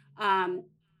 And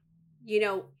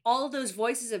all of those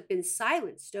voices have been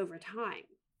silenced over time.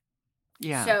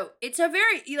 Yeah. So it's a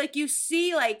very, like, you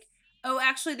see like, oh,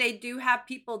 actually they do have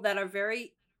people that are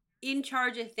very in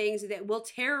charge of things that will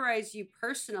terrorize you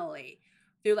personally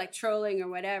through like trolling or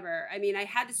whatever. I mean, I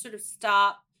had to sort of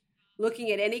stop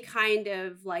looking at any kind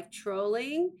of like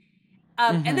trolling.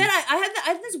 And then I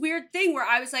had this weird thing where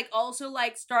I was like also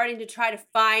like starting to try to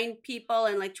find people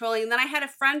and like trolling. And then I had a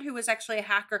friend who was actually a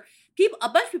hacker. A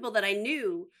bunch of people that I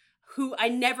knew who I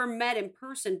never met in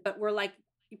person, but were like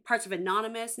parts of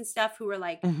Anonymous and stuff, who were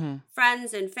like Hmm.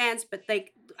 friends and fans, but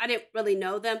like I didn't really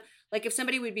know them. Like if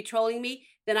somebody would be trolling me,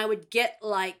 then I would get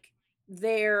like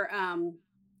their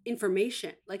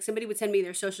information. Like somebody would send me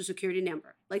their social security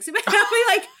number. Like somebody would be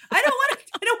like, I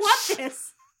don't want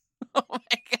this. Oh my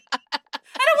God.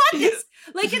 I don't want this.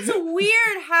 Like it's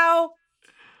weird how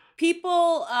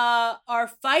people are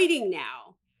fighting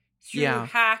now through Yeah.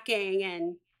 hacking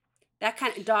and that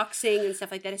kind of doxing and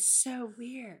stuff like that. Is so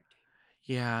weird.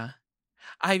 Yeah.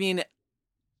 I mean,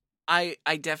 I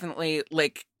definitely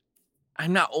like,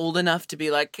 I'm not old enough to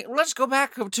be like, let's go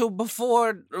back to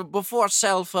before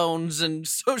cell phones and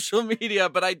social media,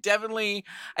 but I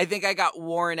think I got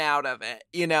worn out of it,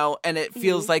 and it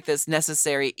feels like this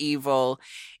necessary evil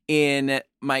in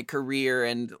my career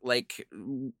and like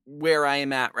where I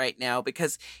am at right now,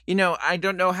 because, I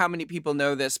don't know how many people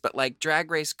know this, but like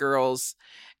Drag Race Girls,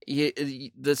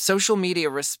 the social media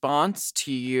response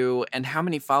to you and how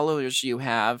many followers you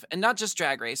have, and not just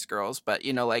Drag Race Girls, but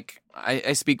like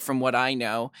I speak from what I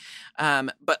know,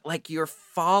 but like your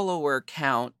follower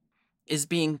count is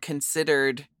being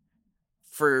considered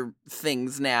for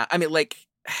things now. I mean, like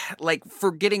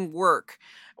for getting work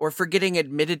or for getting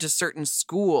admitted to certain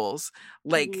schools,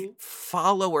 like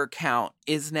follower count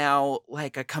is now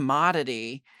like a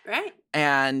commodity, Right.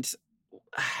 and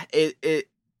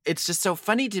it's just so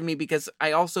funny to me, because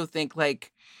I also think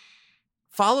like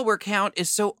follower count is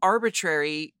so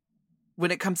arbitrary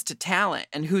when it comes to talent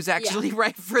and who's actually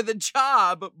right for the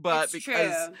job. But It's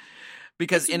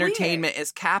because It's entertainment weird.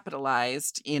 is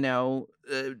capitalized,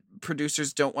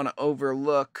 producers don't want to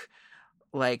overlook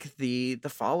like the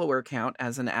follower count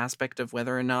as an aspect of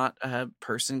whether or not a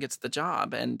person gets the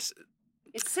job. And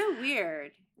It's so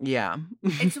weird. yeah.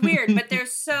 It's weird, but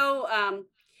there's so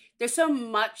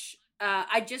much.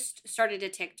 I just started a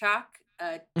TikTok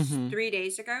Mhm. 3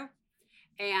 days ago,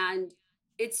 and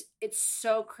it's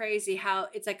so crazy how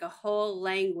it's like a whole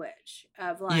language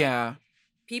of like Yeah.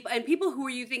 people who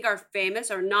you think are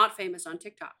famous are not famous on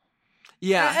TikTok.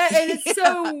 Yeah. And it's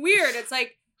so weird. It's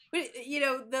like,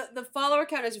 the follower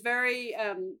count is very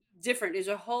different. It's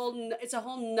a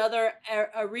whole nother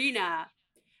arena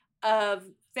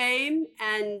of fame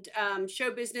and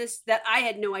show business that I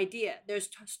had no idea. There's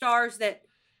stars that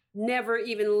never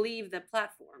even leave the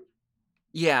platform.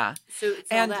 Yeah. So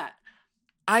it's all And that.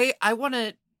 I want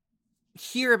to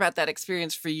hear about that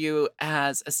experience for you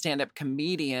as a stand-up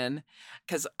comedian,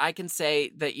 because I can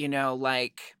say that,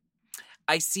 like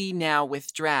I see now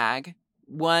with drag,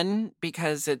 one,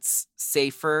 because it's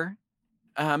safer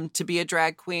to be a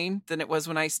drag queen than it was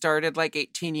when I started like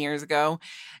 18 years ago.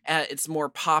 It's more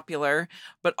popular,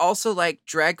 but also like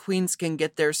drag queens can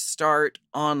get their start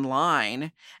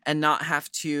online and not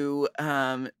have to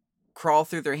crawl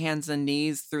through their hands and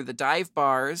knees through the dive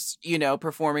bars, you know,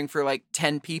 performing for like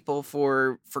 10 people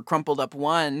for crumpled up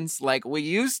ones like we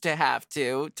used to have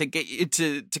to get you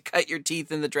to cut your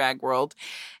teeth in the drag world.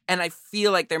 And I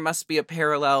feel like there must be a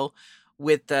parallel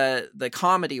with the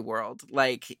comedy world.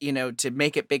 Like, you know, to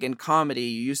make it big in comedy,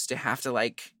 you used to have to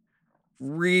like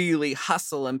really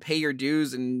hustle and pay your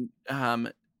dues and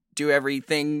do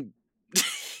everything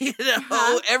you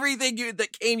know, everything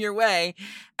that came your way.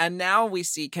 And now we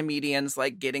see comedians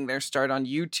like getting their start on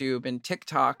YouTube and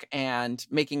TikTok and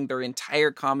making their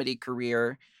entire comedy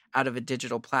career out of a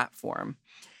digital platform.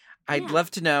 I'd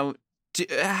love to know,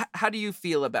 how do you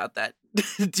feel about that? I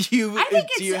think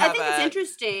it's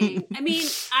interesting. I mean,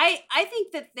 I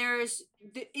think that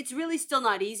it's really still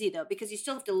not easy though, because you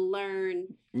still have to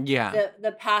learn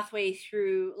the pathway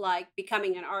through like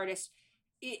becoming an artist.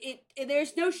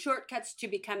 There's no shortcuts to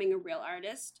becoming a real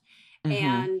artist.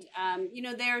 And you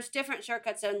know, there's different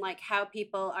shortcuts on like how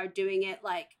people are doing it.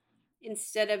 Like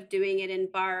instead of doing it in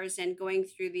bars and going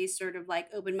through these sort of like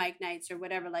open mic nights or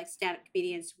whatever, like stand-up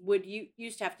comedians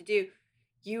used to have to do,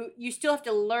 you still have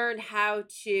to learn how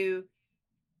to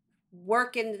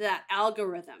work into that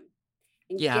algorithm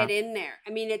and get in there. I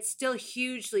mean, it's still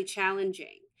hugely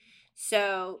challenging.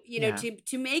 So, you know,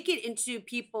 to make it into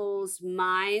people's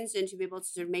minds and to be able to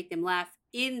sort of make them laugh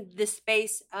in the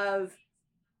space of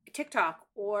TikTok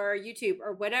or YouTube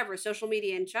or whatever, social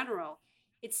media in general,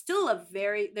 there's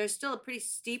still a pretty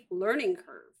steep learning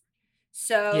curve.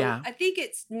 So I think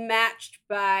it's matched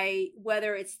by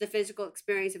whether it's the physical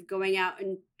experience of going out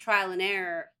and trial and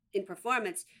error in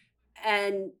performance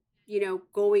and, you know,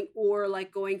 going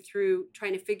through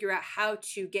trying to figure out how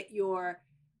to get your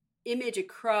image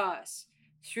across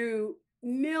through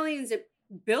millions of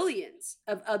billions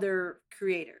of other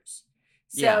creators.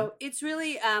 So it's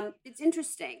really it's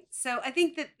interesting. So I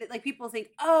think that like people think,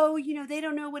 oh, you know, they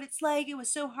don't know what it's like. It was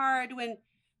so hard when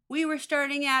we were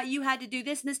starting out. You had to do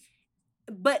this and this,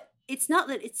 but it's not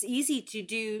that it's easy to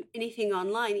do anything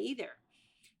online either.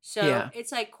 So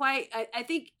it's like I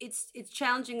think it's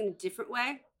challenging in a different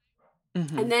way.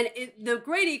 And then the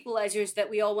great equalizer is that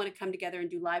we all want to come together and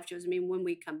do live shows. I mean, when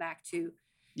we come back to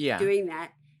doing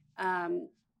that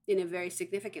in a very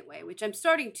significant way, which I'm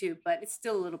starting to, but it's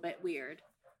still a little bit weird.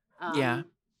 So I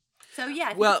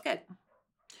think it's good.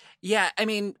 Yeah, I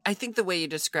mean, I think the way you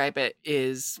describe it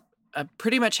is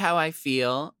pretty much how I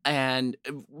feel, and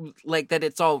like that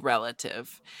it's all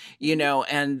relative, you know,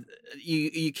 and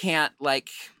you can't like...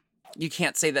 You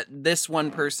can't say that this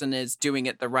one person is doing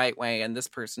it the right way and this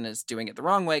person is doing it the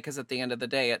wrong way, because at the end of the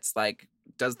day, it's like,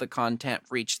 does the content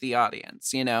reach the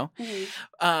audience, you know?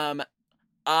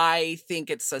 I think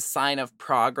it's a sign of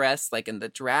progress, like in the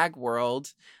drag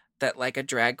world, that like a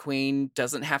drag queen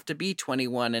doesn't have to be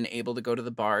 21 and able to go to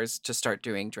the bars to start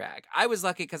doing drag. I was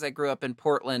lucky because I grew up in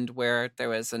Portland where there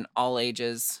was an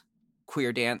all-ages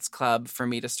queer dance club for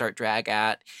me to start drag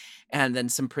at. And then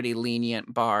some pretty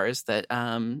lenient bars that,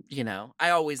 you know,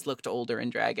 I always looked older in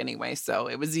drag anyway, so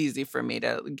it was easy for me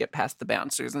to get past the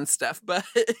bouncers and stuff. But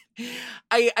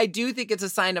I do think it's a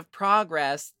sign of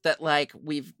progress that, like,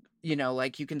 we've, you know,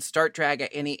 like you can start drag at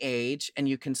any age and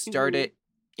you can start it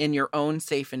in your own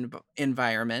safe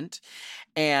environment.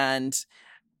 And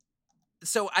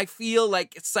so I feel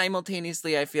like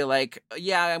simultaneously,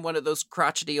 I'm one of those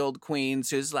crotchety old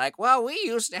queens who's like, well, we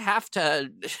used to have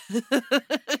to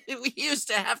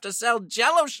sell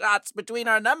Jello shots between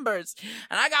our numbers,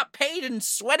 and I got paid in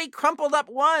sweaty, crumpled up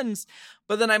ones.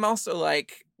 But then I'm also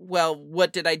like, well,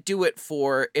 what did I do it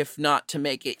for if not to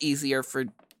make it easier for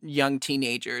young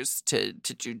teenagers to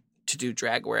do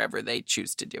drag wherever they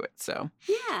choose to do it? So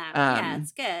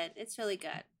it's good. It's really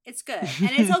good. It's good.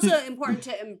 And it's also important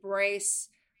to embrace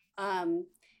the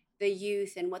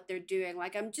youth and what they're doing.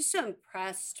 Like, I'm just so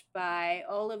impressed by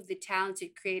all of the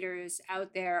talented creators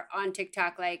out there on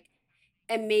TikTok, like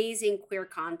amazing queer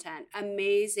content,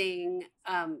 amazing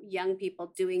young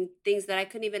people doing things that I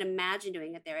couldn't even imagine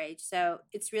doing at their age. So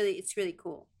it's really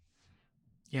cool.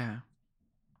 Yeah.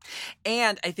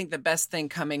 And I think the best thing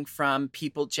coming from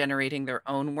people generating their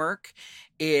own work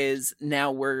is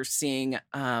now we're seeing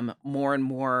more and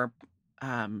more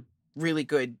really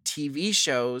good TV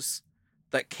shows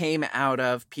that came out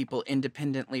of people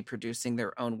independently producing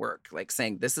their own work, like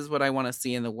saying, this is what I want to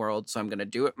see in the world, so I'm going to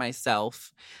do it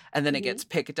myself. And then it gets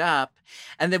picked up.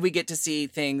 And then we get to see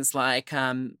things like...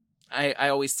 I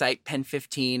always cite Pen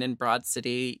 15 and Broad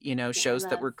City, you know, shows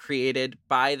that were created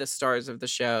by the stars of the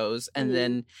shows and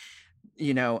then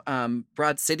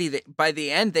Broad City, by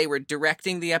the end, they were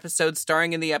directing the episodes,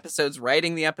 starring in the episodes,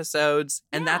 writing the episodes.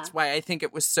 And that's why I think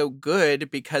it was so good,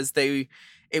 because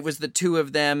it was the two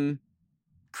of them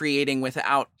creating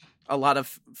without a lot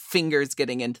of fingers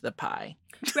getting into the pie.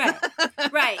 Right.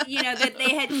 That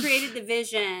they had created the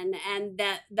vision, and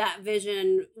that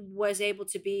vision was able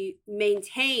to be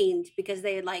maintained because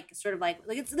they had sort of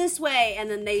it's this way,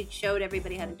 and then they showed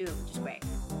everybody how to do it, which is great.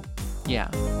 Yeah.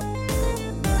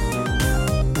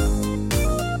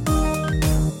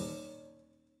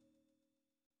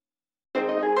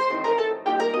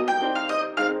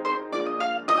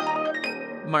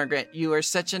 Margaret, you are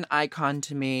such an icon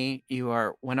to me. You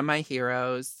are one of my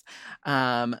heroes.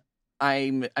 I'm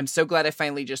so glad I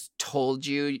finally just told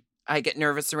you. I get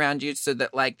nervous around you, so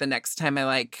that the next time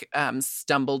I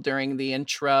stumble during the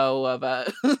intro of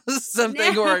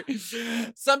something, or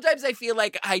sometimes I feel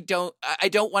like I don't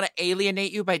want to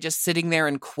alienate you by just sitting there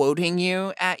and quoting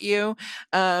you at you.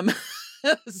 But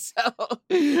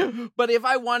if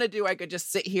I wanted to, I could just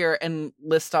sit here and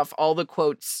list off all the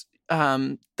quotes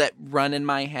that run in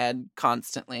my head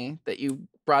constantly that you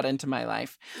brought into my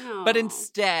life. Aww. But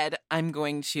instead, I'm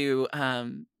going to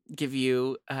give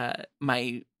you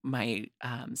my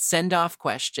send-off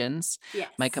questions,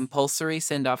 my compulsory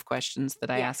send-off questions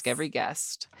that I ask every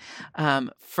guest.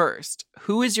 First,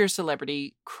 who is your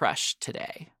celebrity crush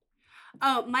today?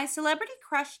 Oh, my celebrity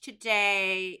crush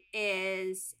today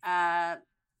is I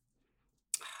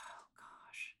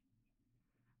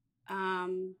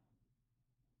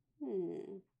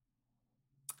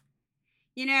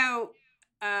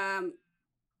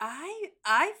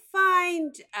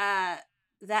find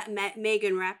that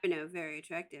Megan Rapinoe very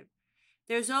attractive.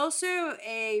 There's also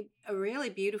a really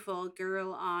beautiful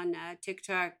girl on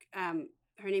TikTok.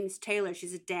 Her name is Taylor.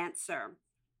 She's a dancer.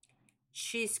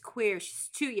 She's queer. She's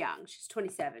too young. She's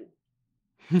 27.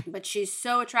 But she's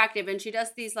so attractive, and she does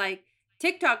these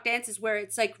TikTok dances where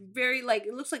it's very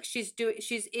it looks like she's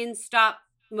in stop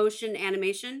motion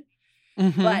animation,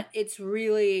 but it's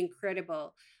really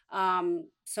incredible.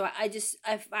 So I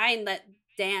find that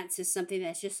dance is something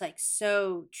that's just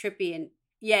so trippy, and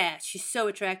she's so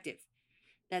attractive.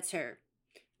 That's her.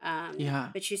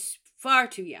 But she's far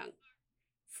too young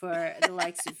for the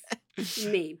likes of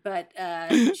me, but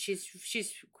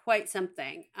she's quite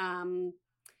something.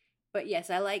 But yes,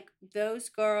 I like those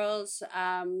girls.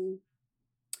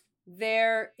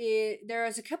 There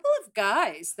is a couple of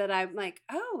guys that I'm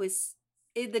is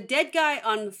the dead guy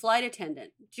on The Flight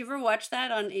Attendant. Did you ever watch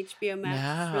that on HBO Max?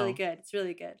 No. It's really good. It's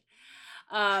really good.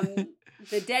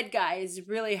 The dead guy is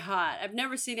really hot. I've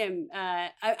never seen him.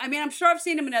 I'm sure I've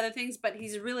seen him in other things, but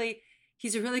he's a really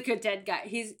good dead guy.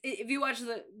 If you watch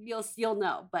you'll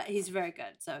know, but he's very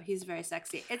good. So he's very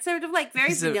sexy. It's sort of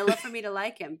very vanilla for me to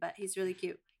like him, but he's really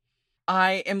cute.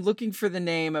 I am looking for the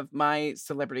name of my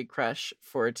celebrity crush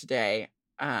for today.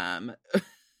 Have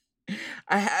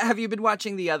you been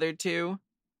watching the other two?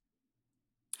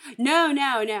 No.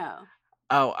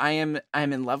 Oh, I'm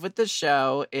in love with the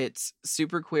show. It's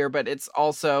super queer, but it's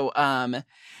also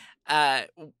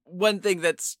one thing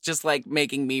that's just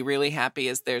making me really happy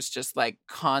is there's just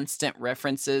constant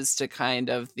references to kind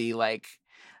of the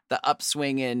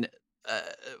upswing in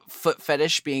foot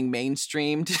fetish being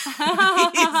mainstreamed these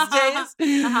days.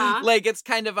 It's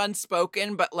kind of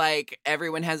unspoken, but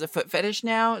everyone has a foot fetish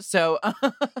now. So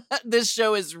this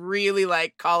show is really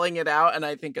calling it out, and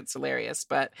I think it's hilarious.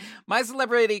 But my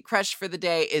celebrity crush for the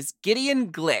day is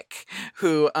Gideon Glick,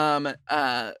 who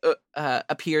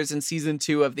appears in season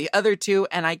 2 of the other two,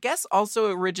 and I guess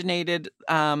also originated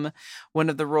one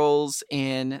of the roles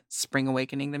in Spring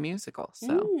Awakening the musical.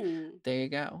 So there you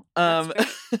go.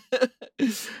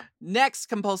 Next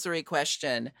compulsory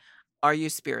question: are you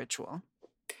spiritual?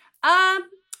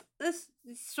 This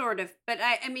sort of, but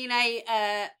I'm in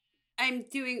a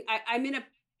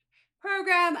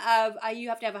program of you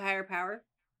have to have a higher power.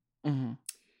 Mm-hmm.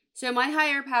 So my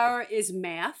higher power is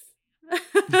math.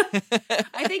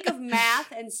 I think of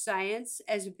math and science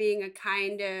as being a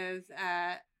kind of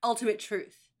ultimate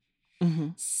truth. Mm-hmm.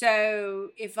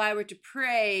 So if I were to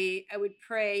pray, I would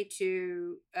pray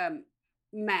to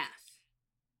math.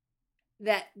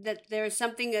 That there is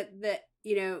something that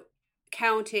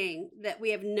counting, that we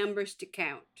have numbers to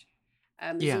count,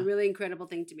 is a really incredible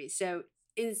thing to me. So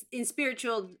in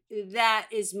spiritual, that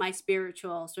is my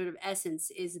spiritual sort of essence,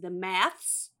 is the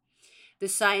maths, the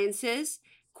sciences,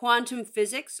 quantum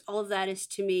physics. All of that is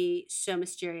to me so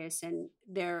mysterious, and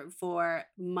therefore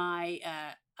my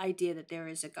idea that there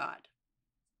is a God.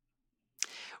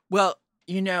 Well,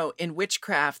 in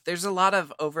witchcraft, there's a lot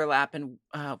of overlap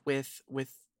with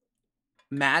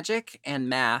magic and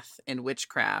math and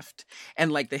witchcraft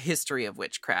and like the history of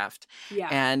witchcraft. Yeah.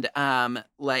 And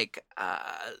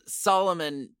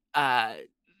Solomon,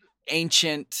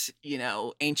 ancient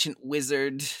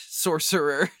wizard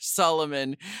sorcerer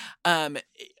Solomon,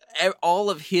 all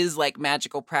of his like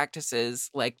magical practices,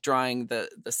 like drawing the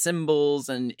symbols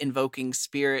and invoking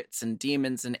spirits and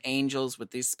demons and angels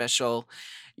with these special,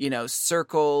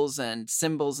 circles and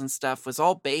symbols and stuff, was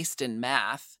all based in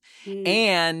math.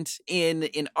 And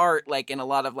in art, like in a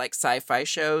lot of like sci-fi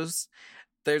shows.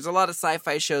 There's a lot of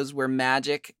sci-fi shows where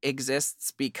magic exists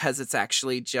because it's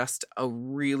actually just a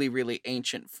really, really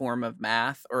ancient form of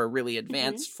math, or a really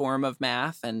advanced form of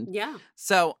math. And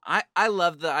so I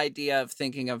love the idea of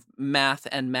thinking of math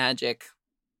and magic.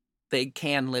 They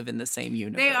can live in the same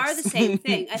universe. They are the same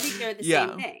thing. I think they're the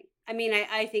same thing. I mean,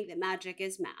 I think that magic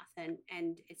is math, and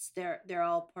they're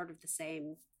all part of the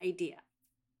same idea.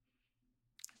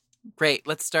 Great.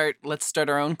 Let's start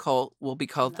our own cult. We'll be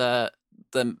called the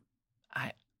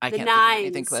I the can't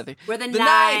nines. think of anything clever. We're the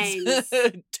nines.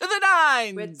 To the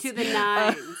nines. We're to the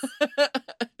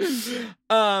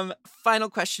nines. Final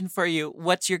question for you.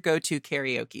 What's your go-to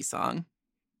karaoke song?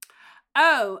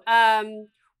 Well,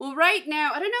 right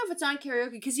now, I don't know if it's on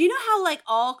karaoke, because you know how like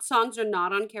all songs are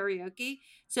not on karaoke?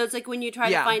 So it's like when you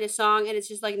try to find a song and it's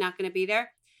just like not going to be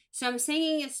there. So I'm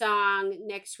singing a song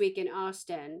next week in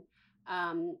Austin,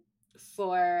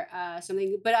 for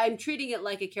something, but I'm treating it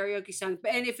like a karaoke song.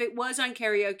 And if it was on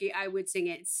karaoke, I would sing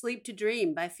it. Sleep to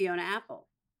Dream by Fiona Apple.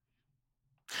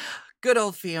 Good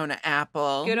old Fiona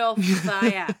Apple. Good old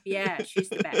Fiona. Yeah, she's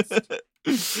the best.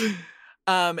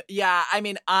 I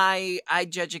mean, I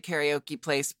judge a karaoke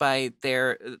place by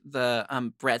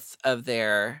the breadth of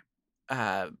their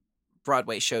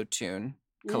Broadway show tune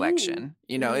collection.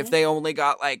 If they only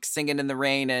got like Singing in the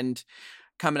Rain and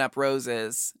Coming Up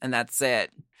Roses and that's it,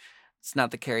 it's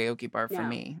not the karaoke bar for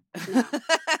me. No. I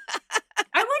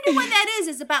wonder what that is.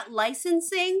 It's about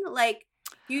licensing. Like,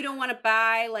 you don't want to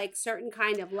buy like certain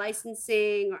kind of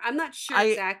licensing, or I'm not sure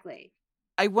exactly.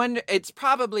 I wonder, it's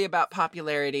probably about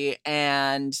popularity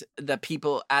and the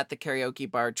people at the karaoke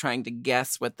bar trying to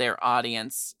guess what their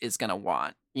audience is going to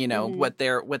want, what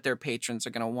their patrons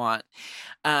are going to want.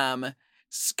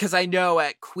 'Cause I know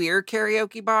at queer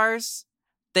karaoke bars,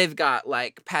 they've got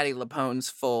like Patti LuPone's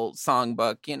full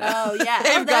songbook, Oh, yeah.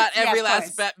 They've got every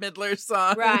last Bette Midler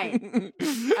song. Right.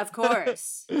 Of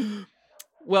course.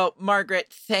 Well, Margaret,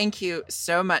 thank you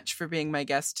so much for being my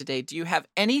guest today. Do you have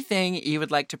anything you would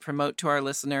like to promote to our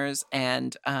listeners?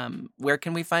 And where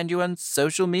can we find you on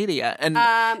social media? And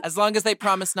as long as they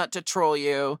promise not to troll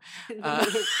you. Yeah,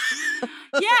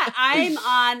 I'm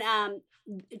on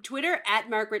Twitter at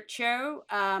Margaret Cho,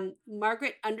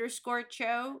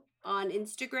 Margaret_Cho on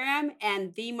Instagram,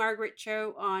 and The Margaret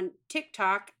Cho on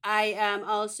TikTok. I am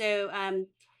also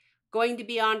going to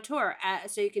be on tour,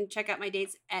 so you can check out my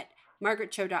dates at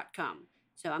margaretcho.com.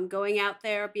 So I'm going out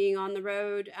there, being on the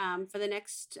road for the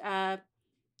next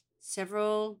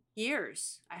several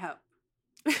years, I hope.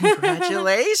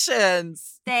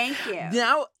 Congratulations. Thank you.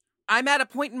 Now, I'm at a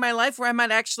point in my life where I might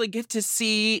actually get to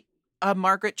see a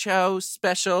Margaret Cho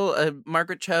special, a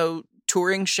Margaret Cho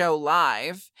touring show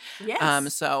live.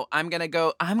 Yes. So I'm gonna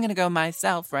go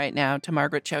myself right now to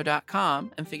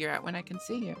margaretcho.com and figure out when I can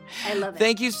see you. I love it.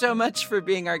 Thank you so much for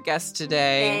being our guest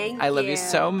today. I love you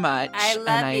so much. I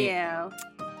love you.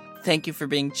 Thank you for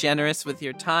being generous with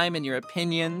your time and your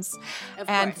opinions. Of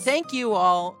and course. thank you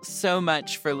all so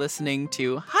much for listening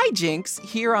to Hijinks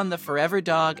here on the Forever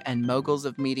Dog and Moguls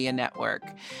of Media Network.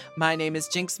 My name is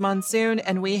Jinx Monsoon,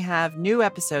 and we have new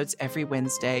episodes every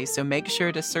Wednesday, so make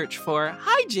sure to search for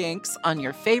Hijinks on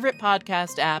your favorite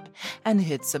podcast app and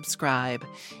hit subscribe.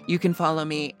 You can follow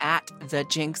me at The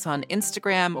Jinx on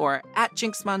Instagram or at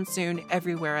Jinx Monsoon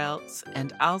everywhere else,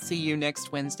 and I'll see you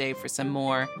next Wednesday for some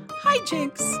more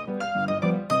Hijinks.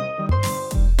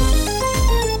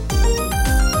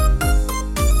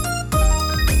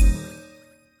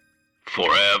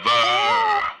 Forever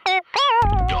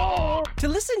Dog. To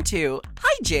listen to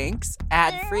Hijinks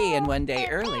ad-free and one day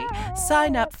early,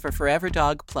 sign up for Forever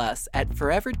Dog Plus at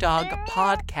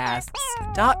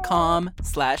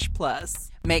foreverdogpodcasts.com/plus.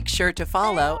 Make sure to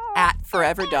follow at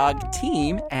Forever Dog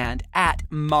Team and at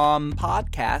Mom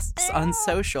Podcasts on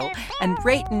social, and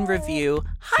rate and review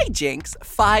Hijinks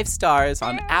 5 stars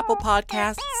on Apple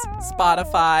Podcasts,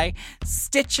 Spotify,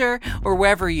 Stitcher, or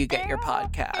wherever you get your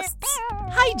podcasts.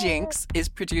 Hijinks is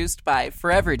produced by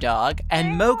Forever Dog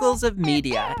and Moguls of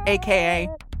Media, aka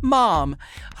Mom,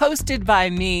 hosted by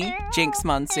me, Jinx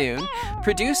Monsoon,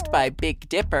 produced by Big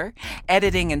Dipper,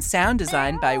 editing and sound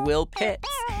design by Will Pitts,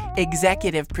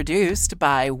 Executive produced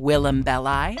by Willem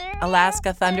Belli,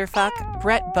 Alaska Thunderfuck,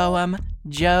 Brett Boehm,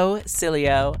 Joe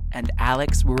Cilio, and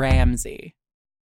Alex Ramsey.